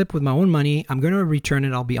Z Flip with my own money. I'm going to return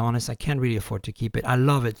it, I'll be honest. I can't really afford to keep it. I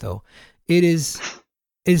love it, though. It's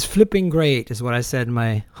flipping great, is what I said in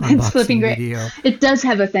my unboxing video. It does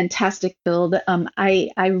have a fantastic build. I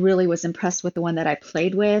really was impressed with the one that I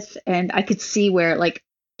played with, and I could see where, like,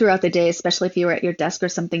 throughout the day, especially if you were at your desk or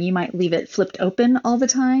something, you might leave it flipped open all the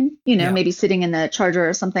time, maybe sitting in the charger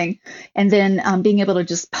or something, and then being able to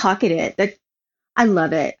just pocket it. I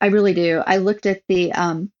love it. I really do. I looked at the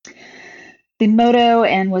Moto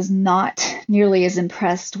and was not nearly as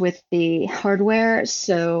impressed with the hardware.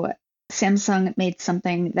 So Samsung made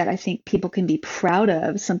something that I think people can be proud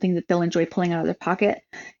of, something that they'll enjoy pulling out of their pocket.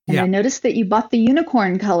 And I noticed that you bought the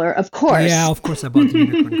unicorn color, of course. Yeah, of course I bought the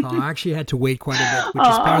unicorn color. I actually had to wait quite a bit, which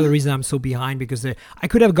is part of the reason I'm so behind, because I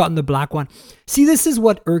could have gotten the black one. See, this is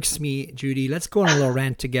what irks me, Judie. Let's go on a little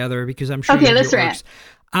rant together, because I'm sure let's rant.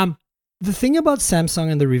 The thing about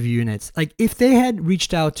Samsung and the review units, like if they had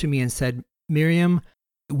reached out to me and said, Miriam,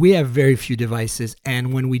 we have very few devices,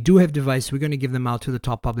 and when we do have devices, we're going to give them out to the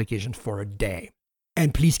top publications for a day.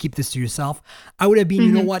 And please keep this to yourself. I would have been,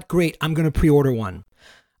 you know what? Great. I'm going to pre-order one.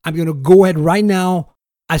 I'm going to go ahead right now,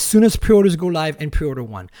 as soon as pre-orders go live, and pre-order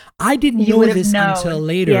one. I didn't know this until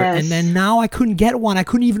later. Yes. And then now I couldn't get one. I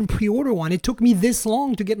couldn't even pre-order one. It took me this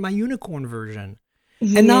long to get my unicorn version.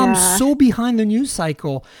 Yeah. And now I'm so behind the news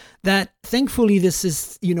cycle that thankfully this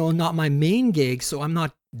is, not my main gig. So I'm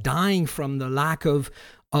not dying from the lack of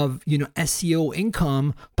SEO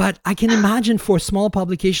income, but I can imagine for small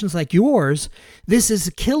publications like yours, this is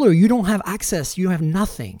a killer. You don't have access. You have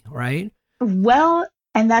nothing, right? Well,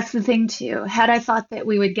 and that's the thing too. Had I thought that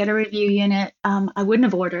we would get a review unit, I wouldn't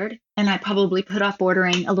have ordered, and I probably put off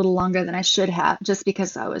ordering a little longer than I should have, just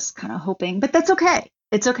because I was kind of hoping, but that's okay.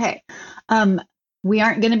 It's okay. We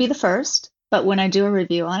aren't going to be the first, but when I do a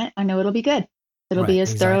review on it, I know it'll be good. It'll be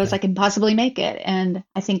as thorough as I can possibly make it. And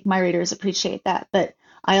I think my readers appreciate that. But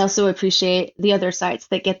I also appreciate the other sites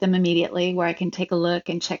that get them immediately, where I can take a look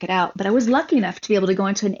and check it out. But I was lucky enough to be able to go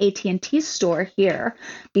into an AT&T store here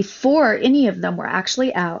before any of them were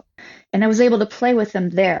actually out. And I was able to play with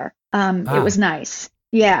them there. It was nice.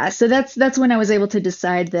 Yeah, so that's when I was able to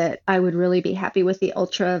decide that I would really be happy with the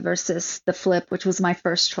Ultra versus the Flip, which was my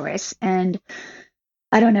first choice. And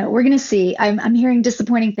I don't know. We're going to see. I'm hearing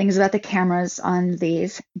disappointing things about the cameras on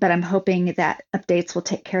these, but I'm hoping that updates will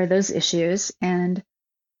take care of those issues. And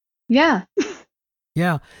yeah.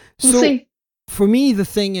 Yeah. We'll so see. For me, the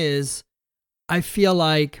thing is, I feel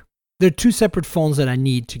like there are two separate phones that I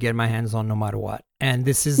need to get my hands on no matter what. And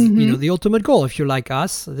this is, the ultimate goal. If you're like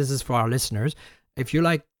us, this is for our listeners. If you're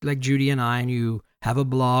like Judie and I, and you have a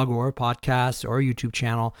blog or a podcast or a YouTube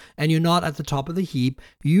channel, and you're not at the top of the heap,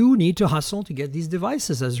 you need to hustle to get these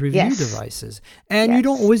devices as review devices. And you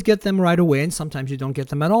don't always get them right away, and sometimes you don't get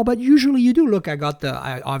them at all, but usually you do. Look,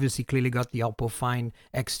 I obviously clearly got the Oppo Find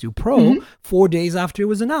X2 Pro 4 days after it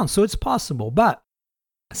was announced, so it's possible. But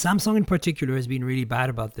Samsung in particular has been really bad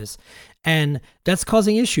about this, and that's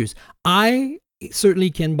causing issues. I certainly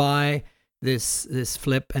can buy this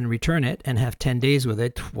flip and return it and have 10 days with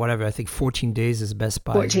it, whatever. I think 14 days is Best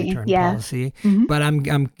Buy return policy, but I'm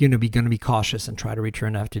going to be cautious and try to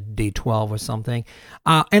return after day 12 or something.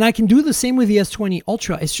 And I can do the same with the S20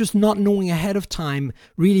 Ultra. It's just not knowing ahead of time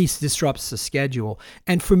really disrupts the schedule.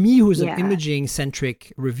 And for me, who's an imaging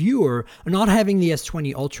centric reviewer, not having the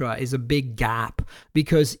S20 Ultra is a big gap,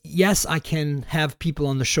 because yes, I can have people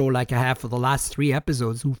on the show like I have for the last 3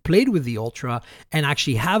 episodes who've played with the Ultra and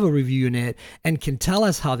actually have a review in it and can tell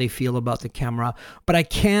us how they feel about the camera, but I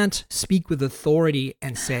can't speak with authority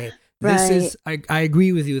and say, this is, I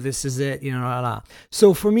agree with you, this is it,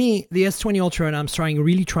 So for me, the S20 Ultra, and I'm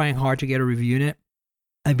really trying hard to get a review in it.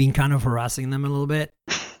 I've been kind of harassing them a little bit.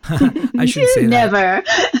 I shouldn't say that. Never.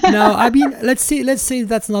 No, let's say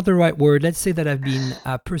that's not the right word. Let's say that I've been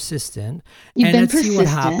persistent. Let's see what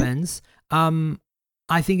happens.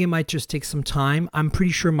 I think it might just take some time. I'm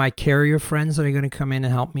pretty sure my carrier friends are going to come in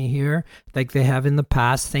and help me here, like they have in the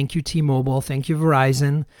past. Thank you, T-Mobile. Thank you,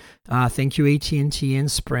 Verizon. Thank you, AT&T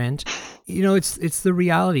and Sprint. It's the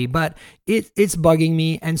reality, but it's bugging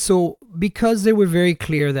me. And so because they were very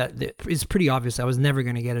clear that it's pretty obvious I was never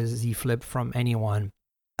going to get a Z Flip from anyone,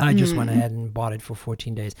 I just went ahead and bought it for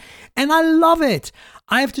 14 days. And I love it.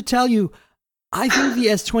 I have to tell you, I think the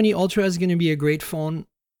S20 Ultra is going to be a great phone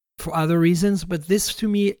for other reasons, but this, to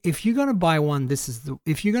me, if you're going to buy one,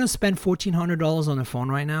 if you're going to spend $1,400 on a phone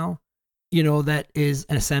right now, that is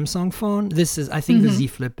a Samsung phone, I think the Z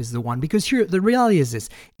Flip is the one, because here, the reality is this: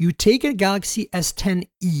 you take a Galaxy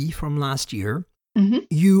S10e from last year,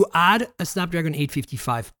 you add a Snapdragon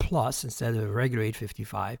 855 Plus instead of a regular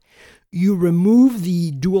 855, you remove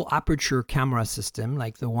the dual aperture camera system,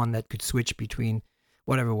 like the one that could switch between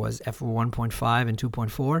whatever it was, f1.5 and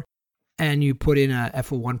 2.4, and you put in a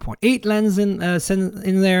f1.8 lens in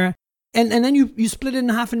there, and then you split it in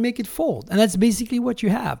half and make it fold. And that's basically what you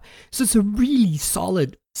have. So it's a really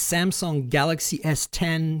solid Samsung Galaxy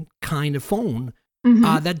S10 kind of phone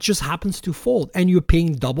that just happens to fold. And you're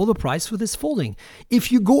paying double the price for this folding.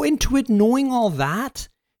 If you go into it knowing all that,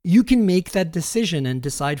 you can make that decision and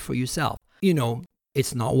decide for yourself.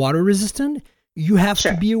 It's not water resistant. You have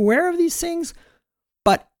to be aware of these things.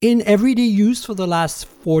 But in everyday use for the last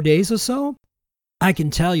 4 days or so, I can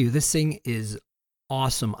tell you this thing is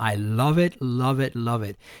awesome. I love it, love it, love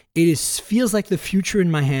it. It feels like the future in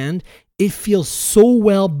my hand. It feels so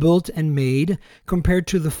well built and made compared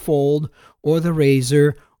to the Fold or the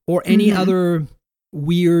Razr or any other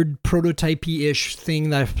weird prototype-ish thing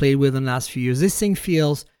that I've played with in the last few years. This thing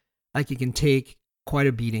feels like it can take quite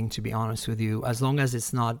a beating, to be honest with you, as long as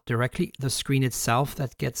it's not directly the screen itself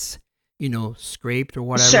that gets scraped or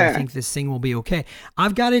whatever. I think this thing will be okay.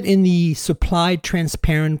 I've got it in the supplied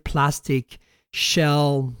transparent plastic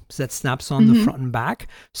shell that snaps on the front and back,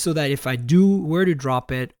 so that if I were to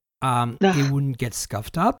drop it, it wouldn't get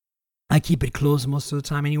scuffed up. I keep it closed most of the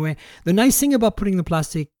time anyway. The nice thing about putting the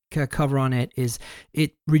plastic cover on it is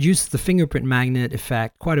it reduces the fingerprint magnet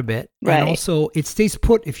effect quite a bit. And also it stays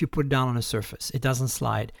put if you put it down on a surface. It doesn't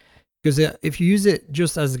slide. Because if you use it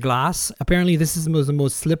just as glass, apparently this is the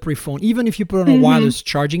most slippery phone. Even if you put on a wireless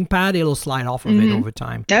charging pad, it'll slide off of it over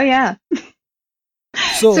time. Oh, yeah.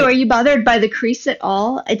 So are you bothered by the crease at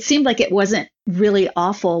all? It seemed like it wasn't really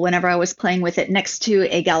awful whenever I was playing with it next to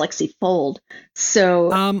a Galaxy Fold.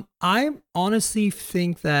 So I honestly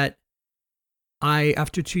think that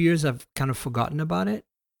after 2 years, I've kind of forgotten about it.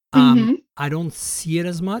 I don't see it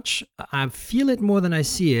as much. I feel it more than I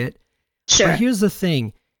see it. Sure. But here's the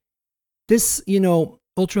thing. This,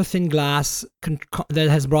 ultra thin glass that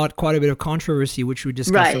has brought quite a bit of controversy, which we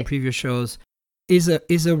discussed on previous shows, is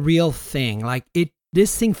a real thing. Like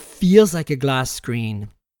this thing feels like a glass screen.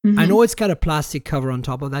 I know it's got a plastic cover on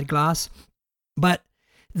top of that glass, but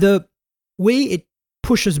the way it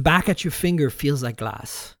pushes back at your finger feels like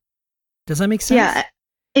glass. Does that make sense? Yeah,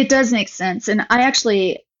 it does make sense. And I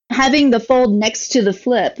actually, having the Fold next to the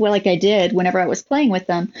Flip, like I did whenever I was playing with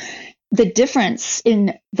them, the difference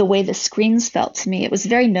in the way the screens felt to me, it was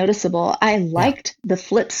very noticeable. I liked the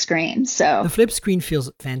Flip screen. So the Flip screen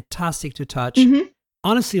feels fantastic to touch.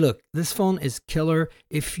 Honestly, look, this phone is killer.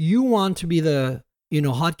 If you want to be the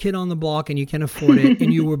hot kid on the block and you can afford it,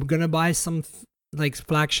 and you were gonna buy some like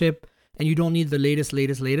flagship and you don't need the latest,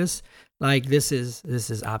 Like this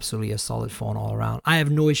is absolutely a solid phone all around. I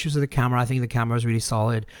have no issues with the camera. I think the camera is really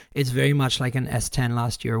solid. It's very much like an S10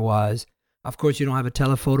 last year was. Of course, you don't have a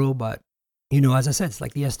telephoto, but as I said, it's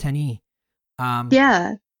like the S10e.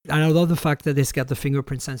 Yeah. And I love the fact that it's got the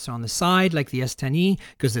fingerprint sensor on the side, like the S10e,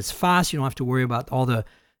 because it's fast. You don't have to worry about all the,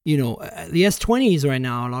 the S20s right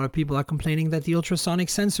now. A lot of people are complaining that the ultrasonic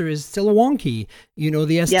sensor is still wonky. The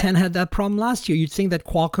S10 had that problem last year. You'd think that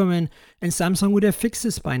Qualcomm and Samsung would have fixed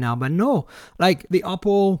this by now, but no. Like the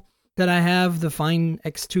Oppo that I have, the Find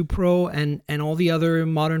X2 Pro, and all the other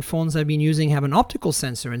modern phones I've been using have an optical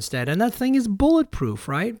sensor instead. And that thing is bulletproof,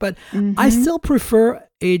 right? But I still prefer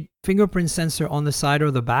a fingerprint sensor on the side or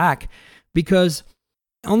the back, because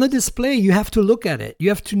on the display, you have to look at it. You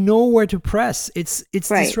have to know where to press. It's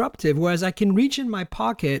right. Disruptive. Whereas I can reach in my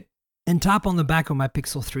pocket and tap on the back of my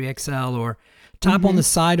Pixel 3 XL or tap on the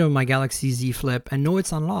side of my Galaxy Z Flip and know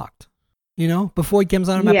it's unlocked. Before it comes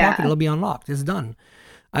out of my pocket, it'll be unlocked. It's done.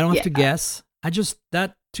 I don't have to guess.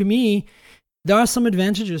 That to me, there are some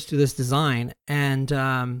advantages to this design. And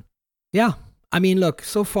I mean, look,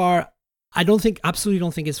 so far, absolutely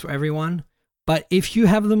don't think it's for everyone. But if you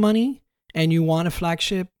have the money and you want a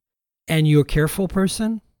flagship and you're a careful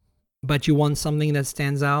person, but you want something that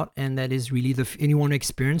stands out and that is really and you want to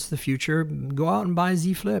experience the future, go out and buy a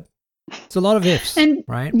Z Flip. It's a lot of ifs,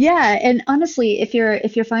 right? Yeah, and honestly, if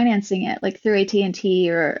you're financing it like through AT&T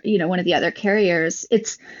or one of the other carriers,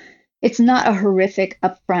 it's not a horrific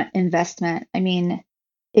upfront investment. I mean,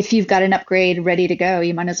 if you've got an upgrade ready to go,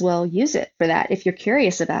 you might as well use it for that. If you're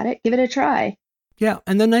curious about it, give it a try. Yeah,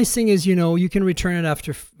 and the nice thing is, you can return it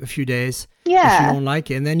after a few days if you don't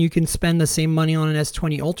like it, and then you can spend the same money on an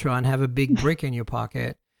S20 Ultra and have a big brick in your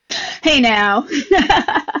pocket. Hey now.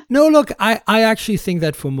 No, look, I actually think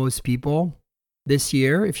that for most people this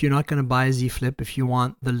year, if you're not going to buy a Z Flip, if you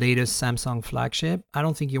want the latest Samsung flagship, I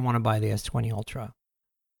don't think you want to buy the S20 Ultra.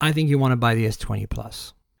 I think you want to buy the S20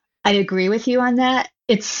 Plus. I agree with you on that.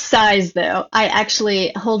 It's size though. I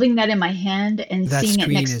actually, holding that in my hand and seeing it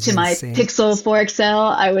next to my Pixel 4 XL,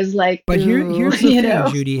 I was like, but here's the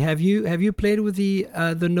thing, Judy. Have you played with the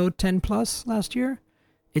Note 10 Plus last year?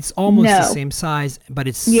 It's almost the same size, but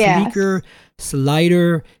it's sleeker, it's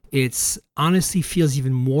lighter. It's honestly feels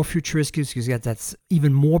even more futuristic because that's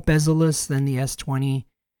even more bezel-less than the S20.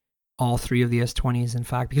 All three of the S20s, in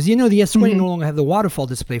fact, because the S20 no longer have the waterfall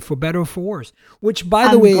display, for better or for worse. Which, by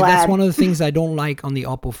the way, that's one of the things I don't like on the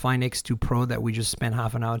Oppo Find X2 Pro that we just spent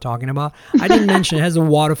half an hour talking about. I didn't mention it has a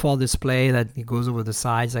waterfall display that it goes over the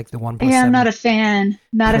sides, like the OnePlus 7. I'm not a fan.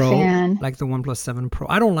 Not Pro, a fan. Like the OnePlus 7 Pro.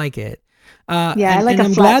 I don't like it. I like a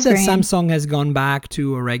I'm flat glad screen. that Samsung has gone back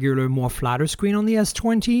to a regular, more flatter screen on the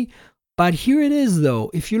S20. But here it is, though.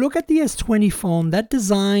 If you look at the S20 phone, that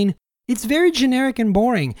design, it's very generic and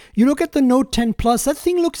boring. You look at the Note 10 Plus, that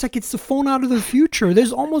thing looks like it's the phone out of the future.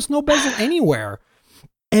 There's almost no bezel anywhere.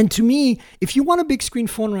 And to me, if you want a big screen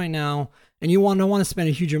phone right now and you don't want to spend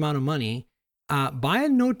a huge amount of money, buy a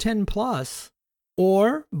Note 10 Plus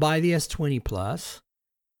or buy the S20 Plus.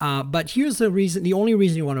 But here's the only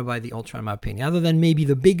reason you want to buy the Ultra, in my opinion, other than maybe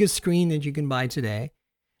the biggest screen that you can buy today,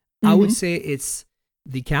 I would say it's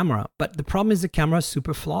the camera. But the problem is the camera is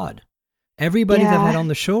super flawed. Everybody that I've had on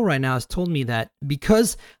the show right now has told me that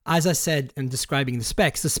because, as I said in describing the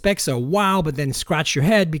specs are wow, but then scratch your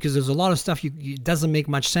head because there's a lot of stuff it doesn't make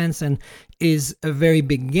much sense and is a very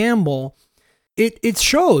big gamble. It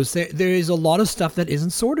shows there is a lot of stuff that isn't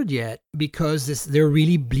sorted yet because they're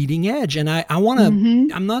really bleeding edge. And I want to,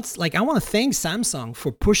 I want to thank Samsung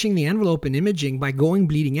for pushing the envelope in imaging by going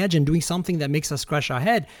bleeding edge and doing something that makes us scratch our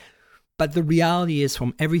head. But the reality is,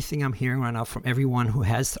 from everything I'm hearing right now from everyone who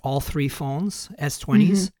has all three phones,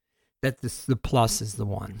 S20s, that the Plus is the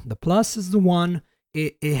one. The Plus is the one.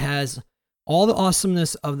 It has all the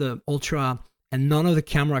awesomeness of the Ultra and none of the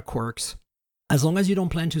camera quirks. As long as you don't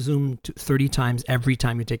plan to zoom 30 times every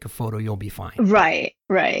time you take a photo, you'll be fine. Right.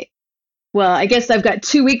 Well, I guess I've got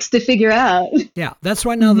 2 weeks to figure out. Yeah, that's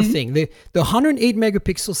right now the thing. The 108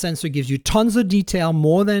 megapixel sensor gives you tons of detail,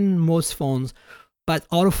 more than most phones. But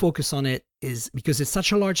autofocus on it is, because it's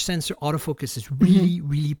such a large sensor, autofocus is really,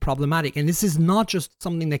 really problematic. And this is not just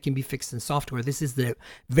something that can be fixed in software. This is the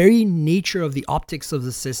very nature of the optics of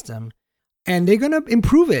the system. And they're going to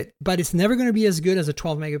improve it, but it's never going to be as good as a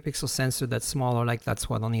 12 megapixel sensor that's smaller, like that's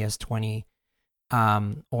what on the S20,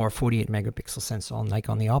 or 48 megapixel sensor on the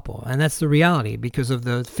Oppo. And that's the reality because of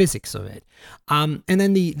the physics of it. And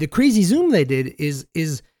then the crazy zoom they did is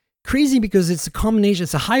crazy because it's a combination,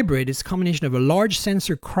 it's a hybrid. It's a combination of a large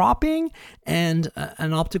sensor cropping and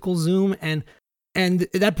an optical zoom. And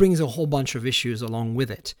that brings a whole bunch of issues along with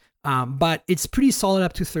it. But it's pretty solid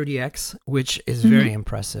up to 30x, which is very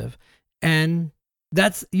impressive. And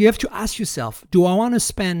you have to ask yourself, do I want to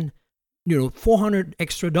spend, $400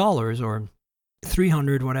 extra or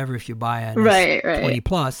 300, whatever, if you buy an S20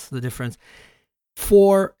 Plus, the difference,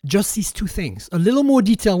 for just these two things? A little more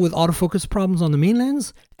detail with autofocus problems on the main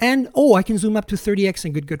lens, and I can zoom up to 30x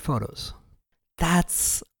and good photos.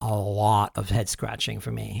 That's a lot of head scratching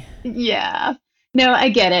for me. Yeah. No, I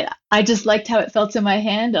get it. I just liked how it felt in my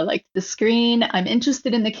hand. I liked the screen. I'm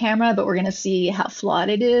interested in the camera, but we're going to see how flawed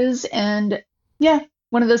it is. And yeah,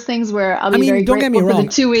 one of those things where I'll be very grateful for the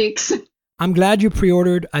 2 weeks. I'm glad you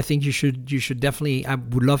pre-ordered. I think you should definitely, I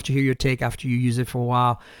would love to hear your take after you use it for a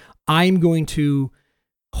while. I'm going to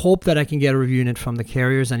hope that I can get a review unit from the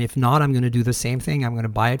carriers. And if not, I'm going to do the same thing. I'm going to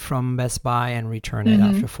buy it from Best Buy and return it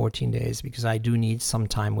after 14 days because I do need some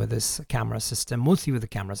time with this camera system, mostly with the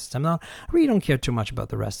camera system. Now, I really don't care too much about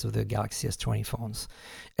the rest of the Galaxy S20 phones.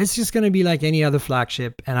 It's just going to be like any other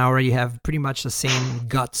flagship. And I already have pretty much the same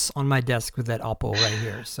guts on my desk with that Oppo right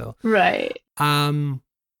here. So, right.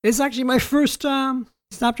 It's actually my first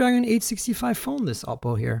Snapdragon 865 phone, this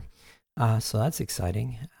Oppo here. So that's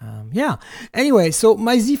exciting. Yeah. Anyway, so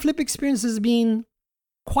my Z Flip experience has been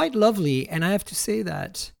quite lovely. And I have to say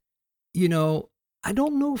that, I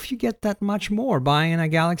don't know if you get that much more buying a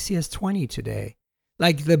Galaxy S20 today,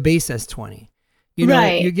 like the base S20.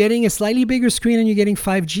 You're getting a slightly bigger screen and you're getting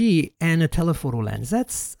 5G and a telephoto lens.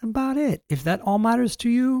 That's about it. If that all matters to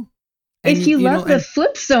you. If you love the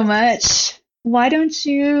Flip so much, why don't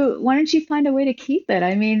you find a way to keep it?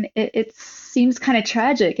 I mean, it seems kind of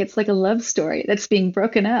tragic. It's like a love story that's being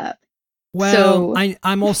broken up. Well,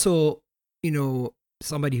 I'm also,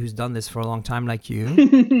 somebody who's done this for a long time like you.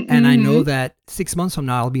 And I know that 6 months from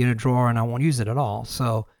now, I'll be in a drawer and I won't use it at all.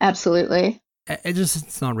 So absolutely.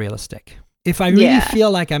 It's not realistic. If I really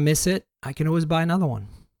feel like I miss it, I can always buy another one.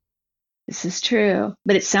 This is true,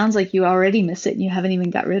 but it sounds like you already miss it and you haven't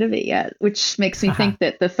even got rid of it yet, which makes me think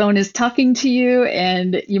that the phone is talking to you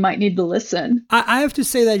and you might need to listen. I have to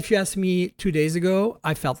say that if you asked me 2 days ago,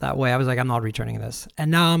 I felt that way. I was like, I'm not returning this. And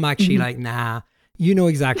now I'm actually like, nah, you know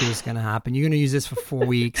exactly what's going to happen. You're going to use this for 4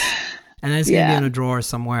 weeks and then it's going to be in a drawer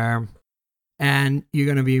somewhere. And you're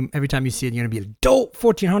going to be, every time you see it, you're going to be like, dope,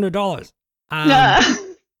 $1,400.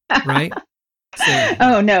 Right? So.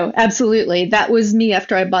 Oh, no, absolutely. That was me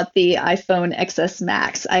after I bought the iPhone XS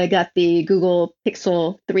Max. I got the Google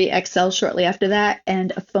Pixel 3 XL shortly after that,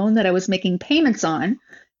 and a phone that I was making payments on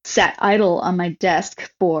sat idle on my desk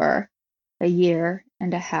for a year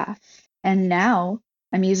and a half. And now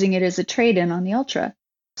I'm using it as a trade-in on the Ultra.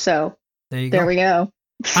 So there we go.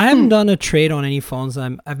 I haven't done a trade on any phones.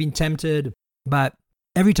 I've been tempted, but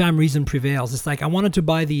every time reason prevails. It's like I wanted to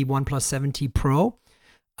buy the OnePlus 7T Pro.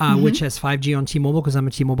 Which has 5G on T-Mobile because I'm a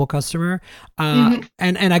T-Mobile customer. And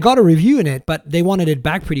I got a review in it, but they wanted it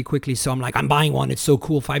back pretty quickly. So I'm like, I'm buying one. It's so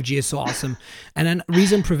cool. 5G is so awesome. And then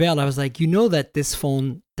reason prevailed. I was like, that this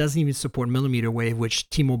phone doesn't even support millimeter wave, which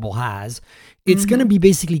T-Mobile has. It's going to be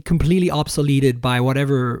basically completely obsoleted by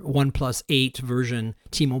whatever OnePlus 8 version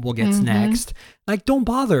T-Mobile gets next. Like, don't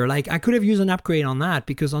bother. Like, I could have used an upgrade on that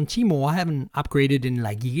because on T-Mobile, I haven't upgraded in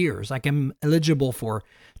like years. Like, I'm eligible for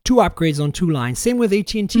 2 upgrades on 2 lines. Same with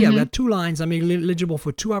AT&T. I've got 2 lines. I'm eligible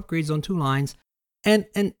for 2 upgrades on 2 lines. And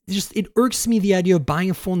just it irks me the idea of buying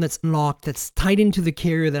a phone that's unlocked, that's tied into the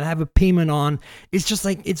carrier, that I have a payment on. It's just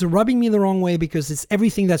like, it's rubbing me the wrong way because it's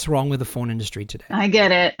everything that's wrong with the phone industry today. I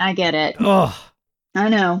get it. Ugh. I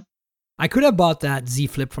know. I could have bought that Z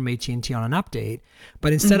Flip from AT&T on an update,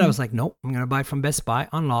 but instead I was like, nope, I'm going to buy it from Best Buy,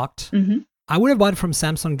 unlocked. I would have bought it from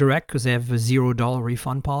Samsung Direct because they have a $0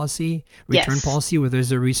 refund policy, return policy, where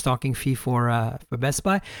there's a restocking fee for Best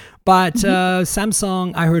Buy. But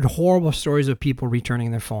Samsung, I heard horrible stories of people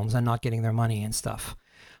returning their phones and not getting their money and stuff.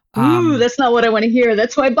 Ooh, that's not what I want to hear.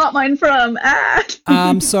 That's who I bought mine from.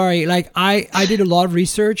 I'm sorry. Like I did a lot of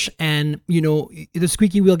research, and the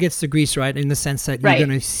squeaky wheel gets the grease, right? In the sense that you're going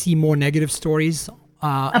to see more negative stories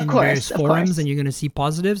in various forums, and you're going to see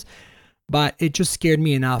positives. But it just scared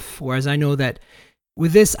me enough. Whereas I know that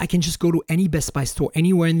with this, I can just go to any Best Buy store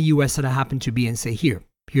anywhere in the US that I happen to be and say,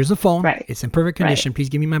 here's a phone. Right. It's in perfect condition. Please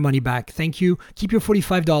give me my money back. Thank you. Keep your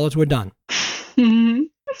 $45. We're done.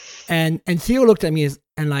 And Theo looked at me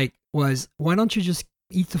why don't you just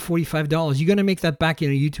eat the $45? You're going to make that back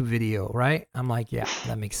in a YouTube video, right? I'm like, yeah,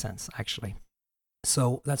 that makes sense, actually.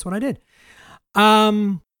 So that's what I did.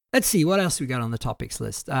 Let's see. What else we got on the topics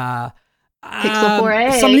list? Pixel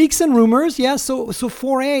 4a. Some leaks and rumors. Yeah. So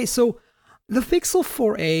 4a. So the Pixel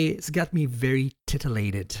 4a has got me very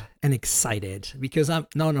titillated and excited because I'm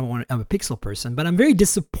a Pixel person, but I'm very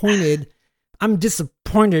disappointed. I'm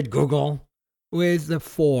disappointed, Google, with the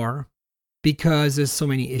 4 because there's so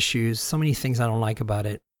many issues, so many things I don't like about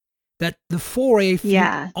it. that the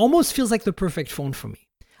 4A almost feels like the perfect phone for me.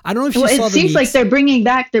 I don't know if you saw it seems like they're bringing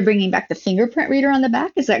back the fingerprint reader on the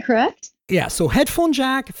back. Is that correct? Yeah, so headphone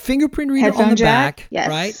jack, fingerprint reader on the back,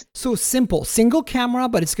 right? So simple, single camera,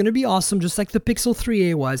 but it's going to be awesome, just like the Pixel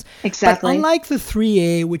 3a was. Exactly. But unlike the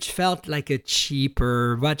 3a, which felt like a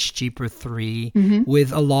much cheaper 3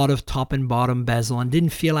 with a lot of top and bottom bezel and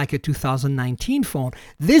didn't feel like a 2019 phone,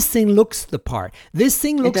 this thing looks the part. This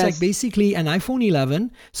thing looks like basically an iPhone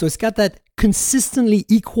 11. So it's got that consistently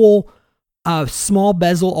equal small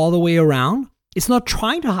bezel all the way around. It's not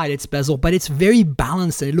trying to hide its bezel, but it's very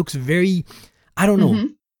balanced and it looks very,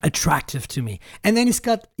 attractive to me. And then it's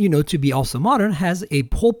got, to be also modern, has a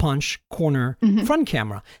hole punch corner front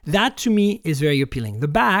camera. That to me is very appealing. The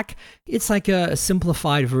back, it's like a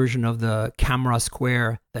simplified version of the camera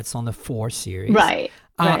square that's on the 4 series. Right.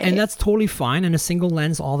 And that's totally fine. And a single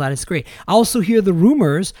lens, all that is great. I also hear the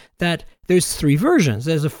rumors that there's 3 versions.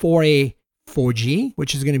 There's a 4A 4G,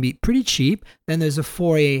 which is going to be pretty cheap. Then there's a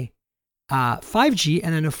 4A 5G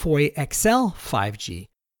and then a 4A XL 5G.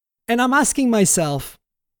 And I'm asking myself,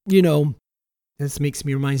 this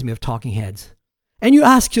reminds me of Talking Heads. And you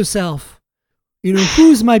ask yourself,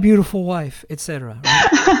 who's my beautiful wife, etc.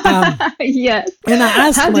 Right? Yes. And I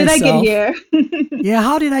ask myself, how did I get here? Yeah,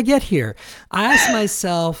 how did I get here? I asked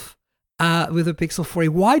myself with a Pixel 4a,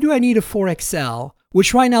 why do I need a 4XL?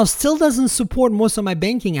 Which right now still doesn't support most of my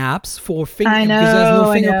banking apps because there's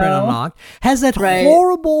no fingerprint unlock. Has that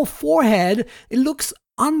horrible forehead. It looks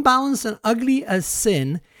unbalanced and ugly as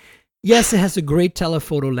sin. Yes, it has a great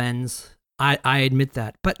telephoto lens. I admit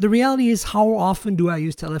that. But the reality is, how often do I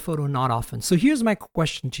use telephoto? Not often. So here's my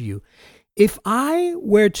question to you. If I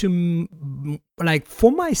were to,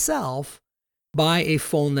 for myself, buy a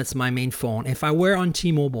phone that's my main phone, if I were on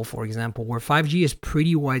T-Mobile, for example, where 5G is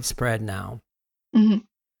pretty widespread now,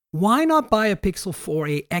 why not buy a Pixel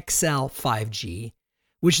 4a XL 5G,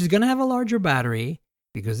 which is going to have a larger battery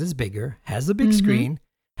because it's bigger, has a big screen,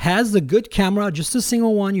 has the good camera, just a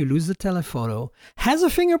single one, you lose the telephoto, has a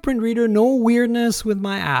fingerprint reader, no weirdness with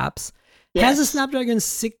my apps, has a Snapdragon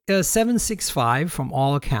 765 from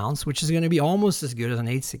all accounts, which is going to be almost as good as an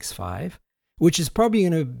 865, which is probably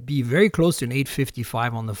going to be very close to an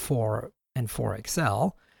 855 on the 4 and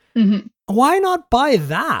 4XL. Why not buy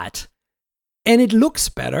that? And it looks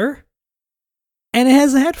better, and it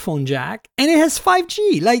has a headphone jack, and it has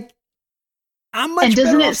 5G. I'm much better. And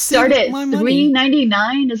doesn't it start at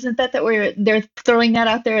 $399? Isn't that they're throwing that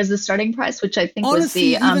out there as the starting price, which I think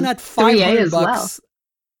honestly, was the even at $500 as well.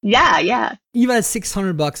 Yeah. Even at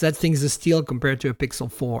 $600, that thing's a steal compared to a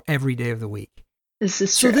Pixel 4 every day of the week. This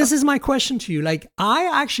is true. So this is my question to you.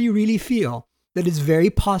 I actually really feel that it's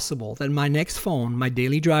very possible that my next phone, my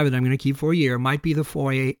daily driver that I'm going to keep for a year, might be the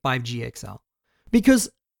 4A 5G XL. Because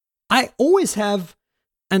I always have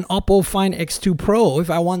an Oppo Find X2 Pro if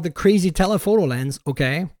I want the crazy telephoto lens,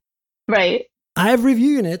 okay? Right. I have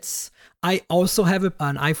review units. I also have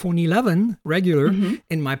an iPhone 11 regular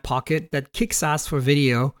in my pocket that kicks ass for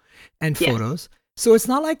video and photos. So it's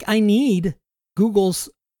not like I need Google's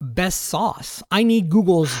best sauce. I need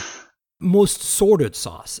Google's most sorted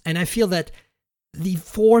sauce. And I feel that the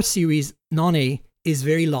 4 series non-A is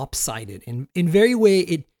very lopsided. In very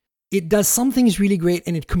way, it does some things really great,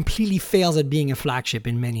 and it completely fails at being a flagship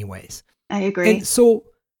in many ways. I agree. And so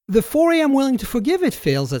the 4A, I'm willing to forgive it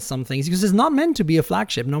fails at some things because it's not meant to be a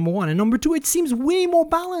flagship, number one. And number two, it seems way more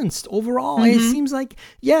balanced overall. It seems like,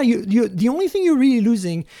 you the only thing you're really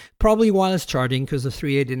losing, probably wireless charging, because the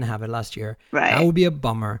 3A didn't have it last year. Right. That would be a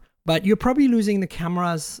bummer. But you're probably losing the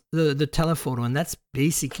cameras, the telephoto, and that's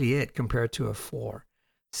basically it compared to a 4.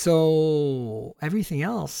 So everything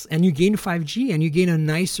else, and you gain 5G, and you gain a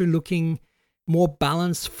nicer looking, more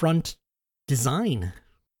balanced front design.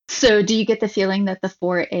 So do you get the feeling that the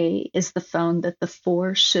 4A is the phone that the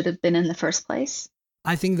 4 should have been in the first place?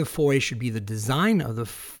 I think the 4A should be the design of the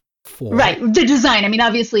 4. Right, the design. I mean,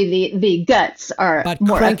 obviously the guts are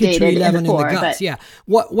more crank it to updated 11 in the 4. In the guts,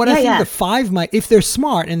 What I think the 5 might, if they're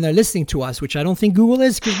smart and they're listening to us, which I don't think Google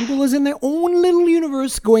is, because Google is in their own little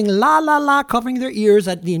universe going la la la, covering their ears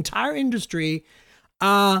at the entire industry.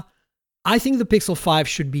 I think the Pixel 5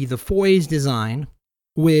 should be the 4A's design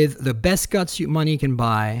with the best guts money can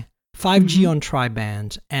buy, 5G on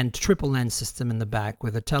tri-band, and triple lens system in the back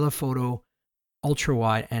with a telephoto, ultra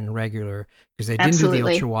wide, and regular, because they didn't do the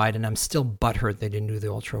ultra wide, and I'm still butthurt they didn't do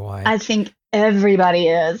the ultra wide. I think everybody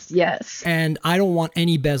is, yes. And I don't want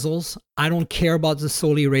any bezels. I don't care about the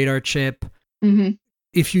Soli radar chip.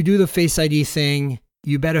 If you do the Face ID thing,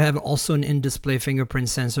 you better have also an in-display fingerprint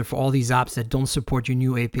sensor for all these apps that don't support your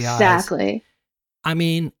new APIs. Exactly. I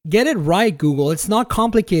mean, get it right, Google. It's not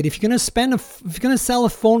complicated. If you're gonna if you're gonna sell a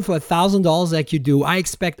phone for $1,000 like you do, I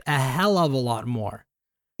expect a hell of a lot more.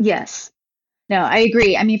 Yes. No, I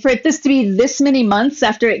agree. I mean, for this to be this many months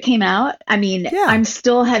after it came out, I mean, Yeah. I'm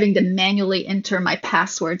still having to manually enter my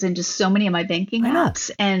passwords into so many of my banking I know.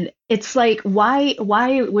 apps. And it's like, why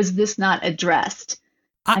was this not addressed?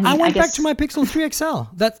 I mean, went back guess to my Pixel 3 XL.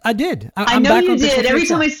 That I did. I I'm know back you on Pixel did. 3 Every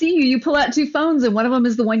XL. time I see you, you pull out two phones, and one of them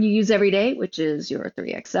is the one you use every day, which is your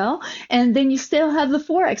 3XL, and then you still have the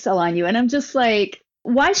 4XL on you. And I'm just like,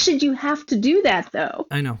 why should you have to do that, though?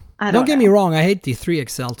 I know. I Don't don't get know. me wrong. I hate the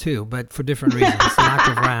 3XL too, but for different reasons. Lack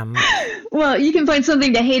of RAM. Well, you can find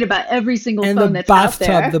something to hate about every single And phone the that's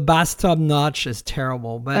out there. bathtub notch is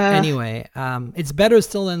terrible. But anyway, it's better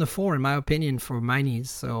still than the 4, in my opinion, for my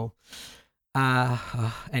needs. So,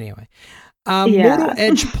 anyway. Moto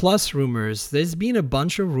Edge Plus rumors. There's been a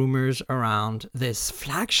bunch of rumors around this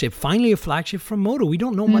flagship. Finally, a flagship from Moto. We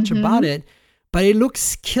don't know much about it, but it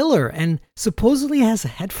looks killer and supposedly has a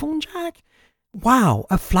headphone jack. Wow,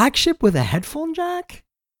 a flagship with a headphone jack?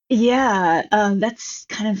 Yeah, that's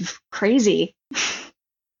kind of crazy.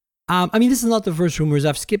 I mean, this is not the first rumors.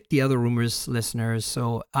 I've skipped the other rumors, listeners.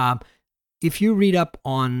 So if you read up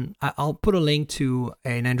on, I'll put a link to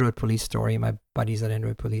an Android Police story. My buddies at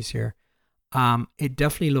Android Police here. It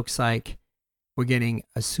definitely looks like we're getting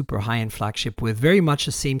a super high-end flagship with very much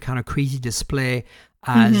the same kind of crazy display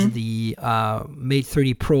as the Mate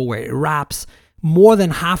 30 Pro, where it wraps more than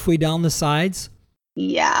halfway down the sides.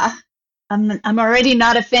 Yeah, I'm already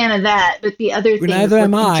not a fan of that, but the other things Neither look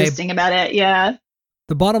am I. interesting about it. Yeah.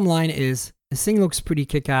 The bottom line is this thing looks pretty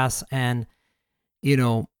kick-ass, and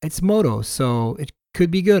it's Moto, so it could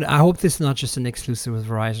be good. I hope this is not just an exclusive with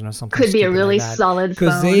Verizon or something. Could be a really like that. solid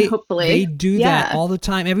phone, hopefully. They do that all the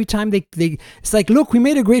time. Every time they it's like, look, we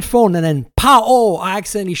made a great phone, and then pow, oh, I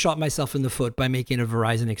accidentally shot myself in the foot by making a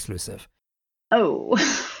Verizon exclusive. Oh.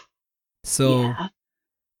 So Yeah.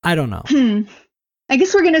 I don't know. I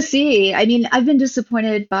guess we're gonna see. I mean, I've been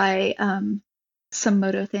disappointed by some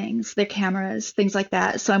Moto things, their cameras, things like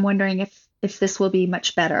that. So I'm wondering if this will be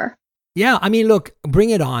much better. Yeah, I mean, look,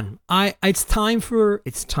 bring it on. It's time for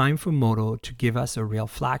Moto to give us a real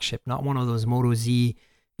flagship, not one of those Moto Z,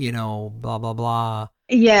 blah blah blah.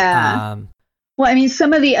 Yeah. Well, I mean,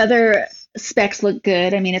 some of the other specs look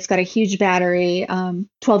good. I mean, it's got a huge battery, 12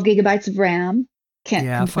 gigabytes of RAM. Can't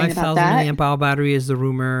complain about 5,000 that. milliamp hour battery is the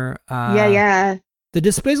rumor. Yeah. The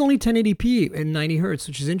display is only 1080p and 90 hertz,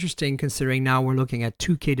 which is interesting considering now we're looking at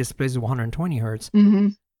 2K displays of 120 hertz.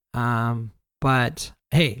 But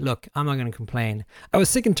hey, look, I'm not going to complain. I was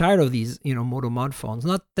sick and tired of these, Moto Mod phones.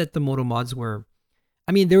 Not that the Moto Mods were,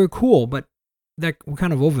 I mean, they were cool, but we're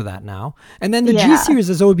kind of over that now. And then the G series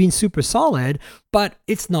has always been super solid, but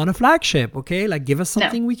it's not a flagship, okay? Like, give us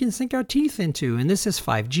something we can sink our teeth into. And this is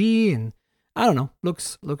 5G, and I don't know,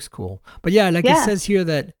 looks cool. But yeah, like it says here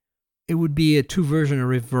that it would be a 2 version of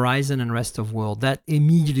Verizon and rest of world. That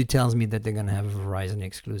immediately tells me that they're going to have a Verizon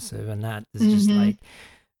exclusive, and that is just like,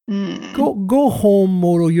 go home,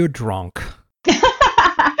 Moto, you're drunk.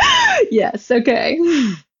 Yes, okay.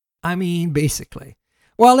 I mean, basically.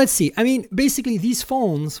 Well, let's see. I mean, basically, these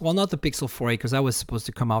phones, well, not the Pixel 4a, because that was supposed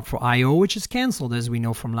to come out for I/O, which is canceled, as we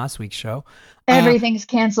know from last week's show. Everything's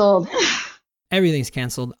canceled. Everything's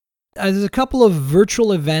canceled. There's a couple of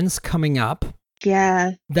virtual events coming up.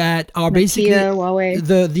 Yeah. That are Nokia, basically Huawei.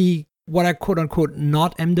 the what I quote unquote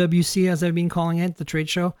not MWC, as I've been calling it, the trade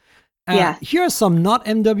show. Here are some not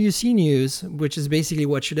MWC news, which is basically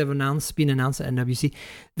what should have been announced at MWC.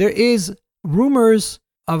 There is rumors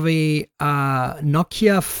of a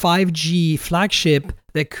Nokia 5G flagship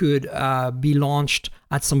that could be launched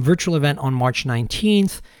at some virtual event on March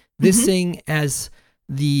 19th. This thing has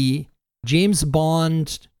the James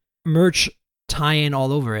Bond merch tie-in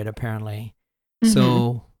all over it, apparently.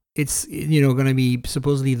 So it's going to be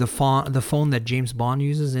supposedly the phone that James Bond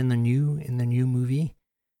uses in the new movie.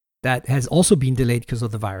 That has also been delayed because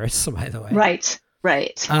of the virus, by the way. Right.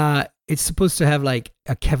 It's supposed to have like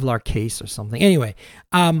a Kevlar case or something. Anyway,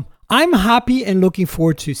 I'm happy and looking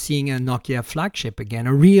forward to seeing a Nokia flagship again.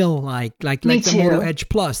 A real like the Moto Edge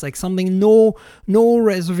Plus, like something no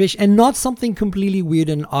reservation, and not something completely weird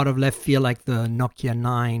and out of left field like the Nokia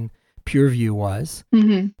 9 PureView was,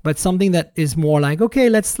 but something that is more like, okay,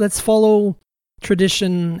 let's follow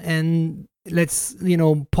tradition and let's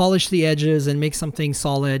polish the edges and make something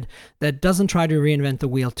solid that doesn't try to reinvent the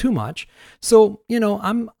wheel too much. So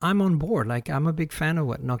I'm on board. Like, I'm a big fan of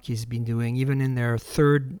what Nokia's been doing, even in their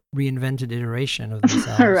third reinvented iteration of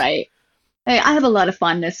themselves. Right. I have a lot of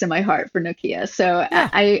fondness in my heart for Nokia, so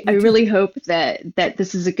I really hope that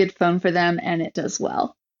this is a good phone for them and it does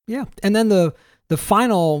well. Yeah, and then the the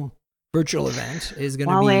final virtual event is going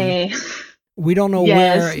to be, Huawei. we don't know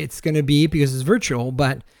Yes. where it's going to be because it's virtual,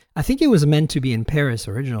 but I think it was meant to be in Paris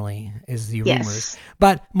originally, is the rumors. Yes.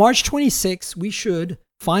 But March 26th, we should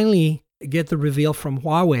finally get the reveal from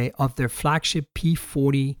Huawei of their flagship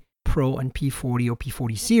P40 Pro and P40 or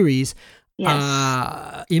P40 series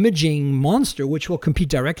Yes. imaging monster, which will compete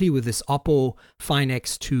directly with this Oppo Find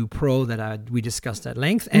X2 Pro that we discussed at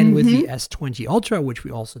length, and with the S20 Ultra, which we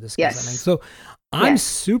also discussed at length. So I'm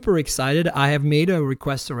super excited. I have made a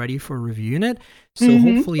request already for reviewing it. So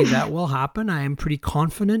hopefully that will happen. I am pretty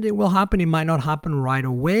confident it will happen. It might not happen right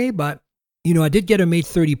away, but I did get a Mate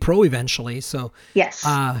 30 Pro eventually. So Yes.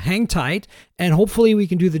 hang tight. And hopefully we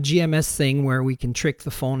can do the GMS thing where we can trick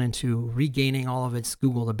the phone into regaining all of its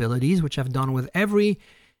Google abilities, which I've done with every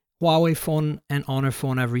Huawei phone and Honor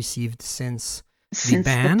phone I've received since the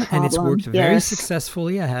ban, and it's worked very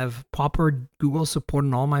successfully. I have proper Google support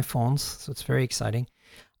on all my phones, so it's very exciting.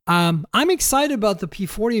 I'm excited about the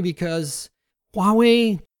P40 because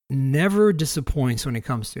Huawei never disappoints when it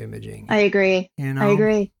comes to imaging. I agree. I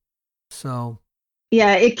agree. So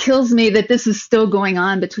yeah, it kills me that this is still going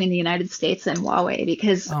on between the United States and Huawei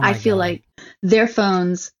because I feel like they're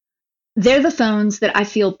the phones that I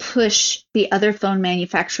feel push the other phone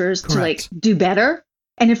manufacturers to like do better.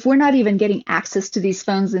 And if we're not even getting access to these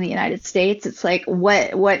phones in the United States, it's like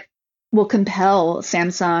what will compel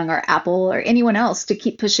Samsung or Apple or anyone else to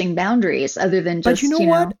keep pushing boundaries other than just, but you know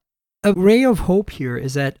what? A ray of hope here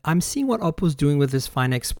is that I'm seeing what Oppo's doing with this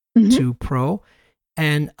Find X2 Pro.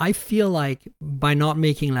 And I feel like by not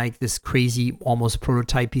making like this crazy, almost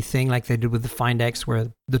prototypey thing like they did with the Find X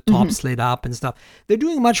where the top slid up and stuff, they're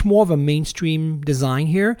doing much more of a mainstream design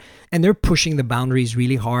here. And they're pushing the boundaries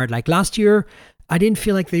really hard. Like last year, I didn't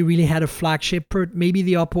feel like they really had a flagship, maybe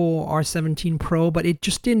the Oppo R17 Pro, but it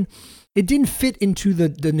just didn't fit into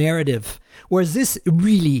the narrative. Whereas this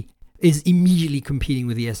really is immediately competing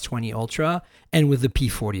with the S20 Ultra and with the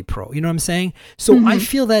P40 Pro. You know what I'm saying? So I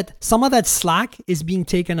feel that some of that slack is being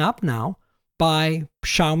taken up now by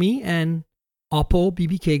Xiaomi and Oppo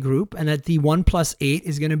BBK Group, and that the OnePlus 8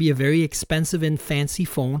 is going to be a very expensive and fancy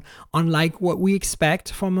phone, unlike what we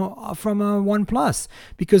expect from a OnePlus,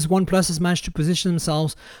 because OnePlus has managed to position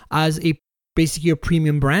themselves as basically a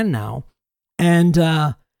premium brand now, and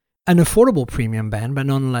an affordable premium brand, but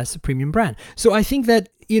nonetheless a premium brand. So I think that,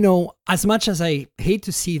 as much as I hate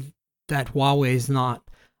to see that Huawei is not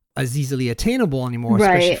as easily attainable anymore,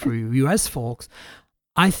 especially for US folks,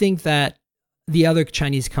 I think that the other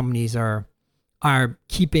Chinese companies are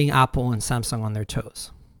keeping Apple and Samsung on their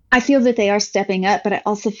toes. I feel that they are stepping up, but I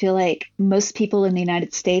also feel like most people in the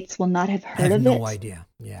United States will not have heard of it. No idea.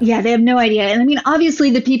 Yeah, they have no idea. And I mean,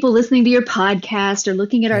 obviously the people listening to your podcast or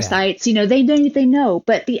looking at our sites, they know,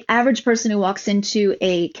 but the average person who walks into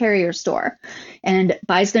a carrier store and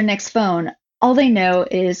buys their next phone, all they know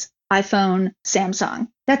is iPhone, Samsung.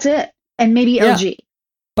 That's it. And maybe LG.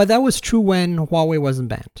 But that was true when Huawei wasn't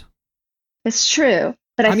banned. That's true.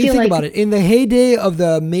 But I mean, feel think like about it. In the heyday of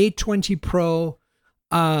the Mate 20 Pro,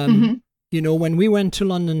 when we went to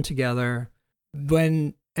London together,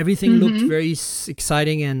 when everything looked very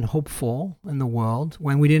exciting and hopeful in the world,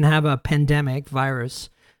 when we didn't have a pandemic virus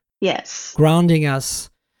grounding us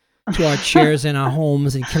to our chairs in our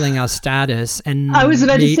homes and killing our status. And I was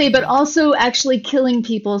about to say, but also actually killing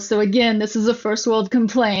people. So again, this is a first world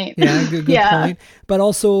complaint. Yeah, good point. But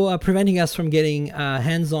also preventing us from getting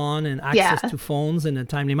hands-on and access to phones in a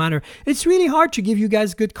timely manner. It's really hard to give you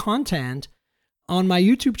guys good content on my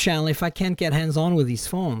YouTube channel if I can't get hands-on with these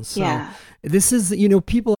phones. So this is,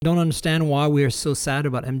 people don't understand why we are so sad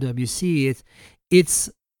about MWC. It's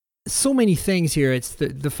so many things here. It's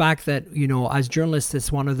the fact that, as journalists,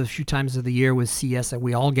 it's one of the few times of the year with CS that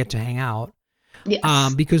we all get to hang out.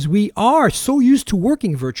 Yes. Because we are so used to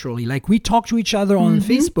working virtually. Like we talk to each other on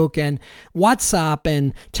Facebook and WhatsApp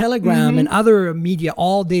and Telegram and other media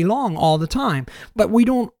all day long, all the time. But we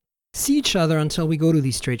don't see each other until we go to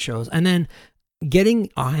these trade shows. And then getting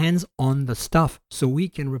our hands on the stuff so we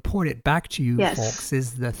can report it back to you folks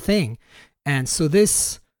is the thing. And so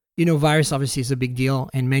this, virus obviously is a big deal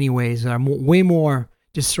in many ways. Are way more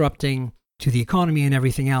disrupting to the economy and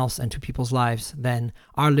everything else and to people's lives than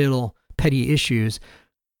our little petty issues.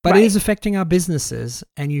 But it is affecting our businesses,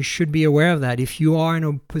 and you should be aware of that. If you are in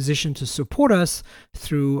a position to support us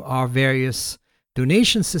through our various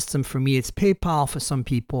donation system, for me, it's PayPal. For some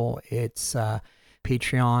people, it's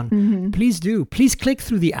Patreon. Please do. Please click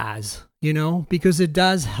through the ads, because it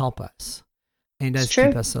does help us and does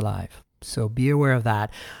keep us alive. So be aware of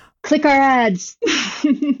that. Click our ads.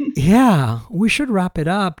 Yeah, we should wrap it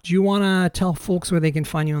up. Do you want to tell folks where they can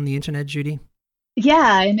find you on the internet, Judie? Yeah,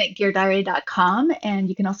 I'm at geardiary.com, and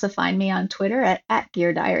you can also find me on Twitter at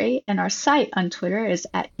geardiary, and our site on Twitter is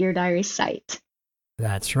at geardiarysite.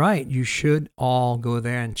 That's right. You should all go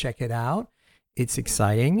there and check it out. It's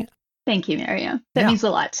exciting. Thank you, Miriam. That means a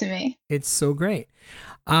lot to me. It's so great.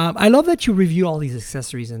 I love that you review all these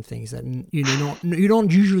accessories and things that you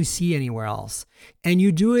don't usually see anywhere else, and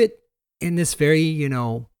you do it in this very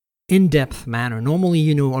in-depth manner. Normally,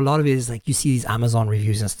 a lot of it is like you see these Amazon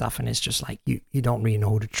reviews and stuff, and it's just like you don't really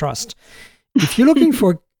know who to trust. If you're looking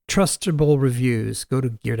for trustable reviews, go to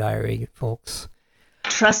Gear Diary, folks.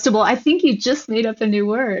 Trustable. I think you just made up a new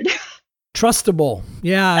word. Trustable.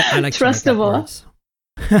 Yeah, I like trustable.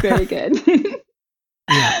 Very good.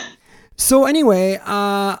 Yeah. So anyway,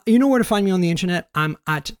 you know where to find me on the internet. I'm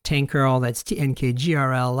at Tank Girl. That's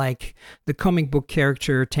TNKGRL, like the comic book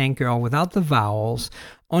character Tank Girl without the vowels.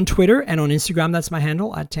 On Twitter and on Instagram, that's my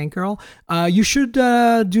handle, at Tank Girl. You should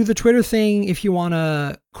do the Twitter thing if you want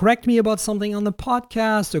to correct me about something on the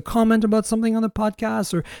podcast or comment about something on the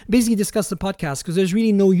podcast or basically discuss the podcast, because there's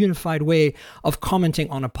really no unified way of commenting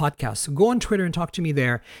on a podcast. So go on Twitter and talk to me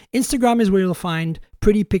there. Instagram is where you'll find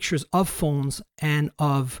pretty pictures of phones and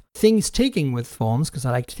of things taken with phones, because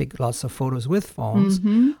I like to take lots of photos with phones.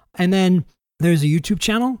 Mm-hmm. And then there's a YouTube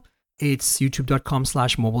channel. It's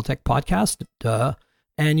youtube.com/mobiletechpodcast. Duh.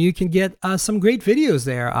 And you can get some great videos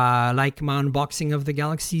there, like my unboxing of the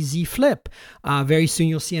Galaxy Z Flip. Very soon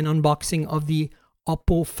you'll see an unboxing of the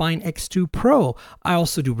Oppo Find X2 Pro. I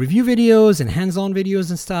also do review videos and hands-on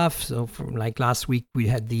videos and stuff. So from like last week, we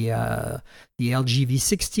had the LG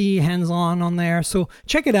V60 hands-on on there. So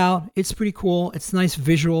check it out. It's pretty cool. It's a nice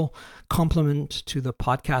visual complement to the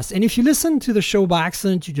podcast. And if you listen to the show by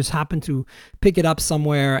accident, you just happen to pick it up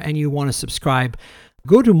somewhere and you want to subscribe,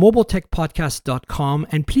 go to mobiletechpodcast.com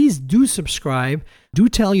and please do subscribe. Do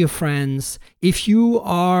tell your friends. If you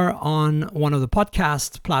are on one of the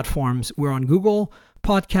podcast platforms, we're on Google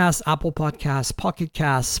Podcasts, Apple Podcasts, Pocket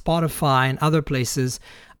Casts, Spotify, and other places.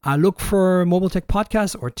 Look for Mobile Tech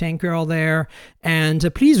Podcast or Tank Girl there.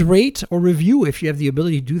 And please rate or review if you have the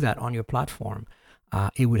ability to do that on your platform.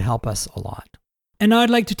 It would help us a lot. And now I'd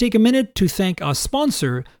like to take a minute to thank our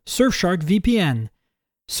sponsor, Surfshark VPN.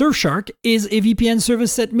 Surfshark is a VPN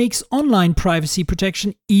service that makes online privacy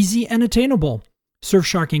protection easy and attainable.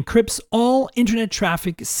 Surfshark encrypts all internet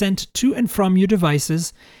traffic sent to and from your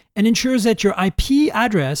devices and ensures that your IP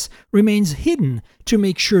address remains hidden to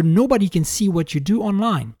make sure nobody can see what you do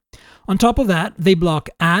online. On top of that, they block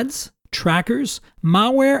ads, trackers,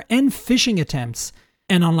 malware, and phishing attempts.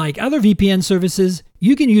 And unlike other VPN services,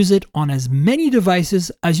 you can use it on as many devices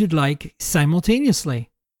as you'd like simultaneously.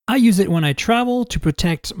 I use it when I travel to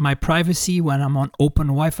protect my privacy when I'm on open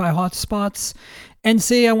Wi-Fi hotspots, and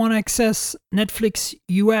say I want to access Netflix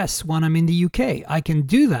US when I'm in the UK. I can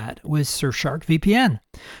do that with Surfshark VPN.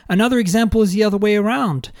 Another example is the other way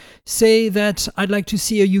around. Say that I'd like to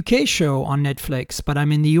see a UK show on Netflix, but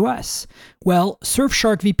I'm in the US. Well,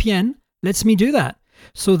 Surfshark VPN lets me do that.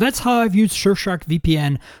 So that's how I've used Surfshark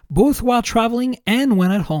VPN, both while traveling and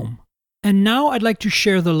when at home. And now I'd like to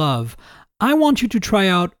share the love. I want you to try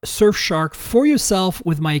out Surfshark for yourself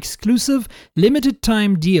with my exclusive limited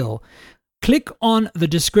time deal. Click on the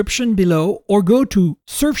description below or go to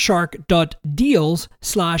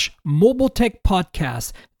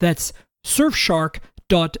surfshark.deals/mobiletechpodcast. That's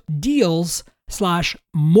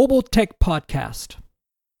surfshark.deals/mobiletechpodcast.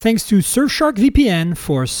 Thanks to Surfshark VPN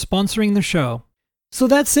for sponsoring the show. So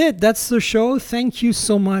that's it. That's the show. Thank you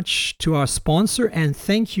so much to our sponsor, and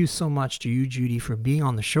thank you so much to you, Judie, for being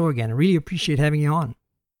on the show again. I really appreciate having you on.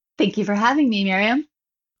 Thank you for having me, Miriam.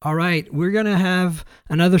 All right. We're going to have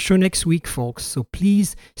another show next week, folks. So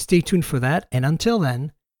please stay tuned for that. And until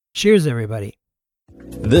then, cheers, everybody.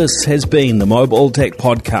 This has been the Mobile Tech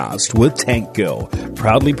Podcast with Tank Girl,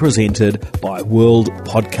 proudly presented by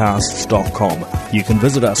worldpodcasts.com. You can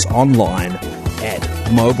visit us online at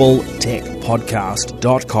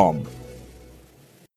mobiletechpodcast.com.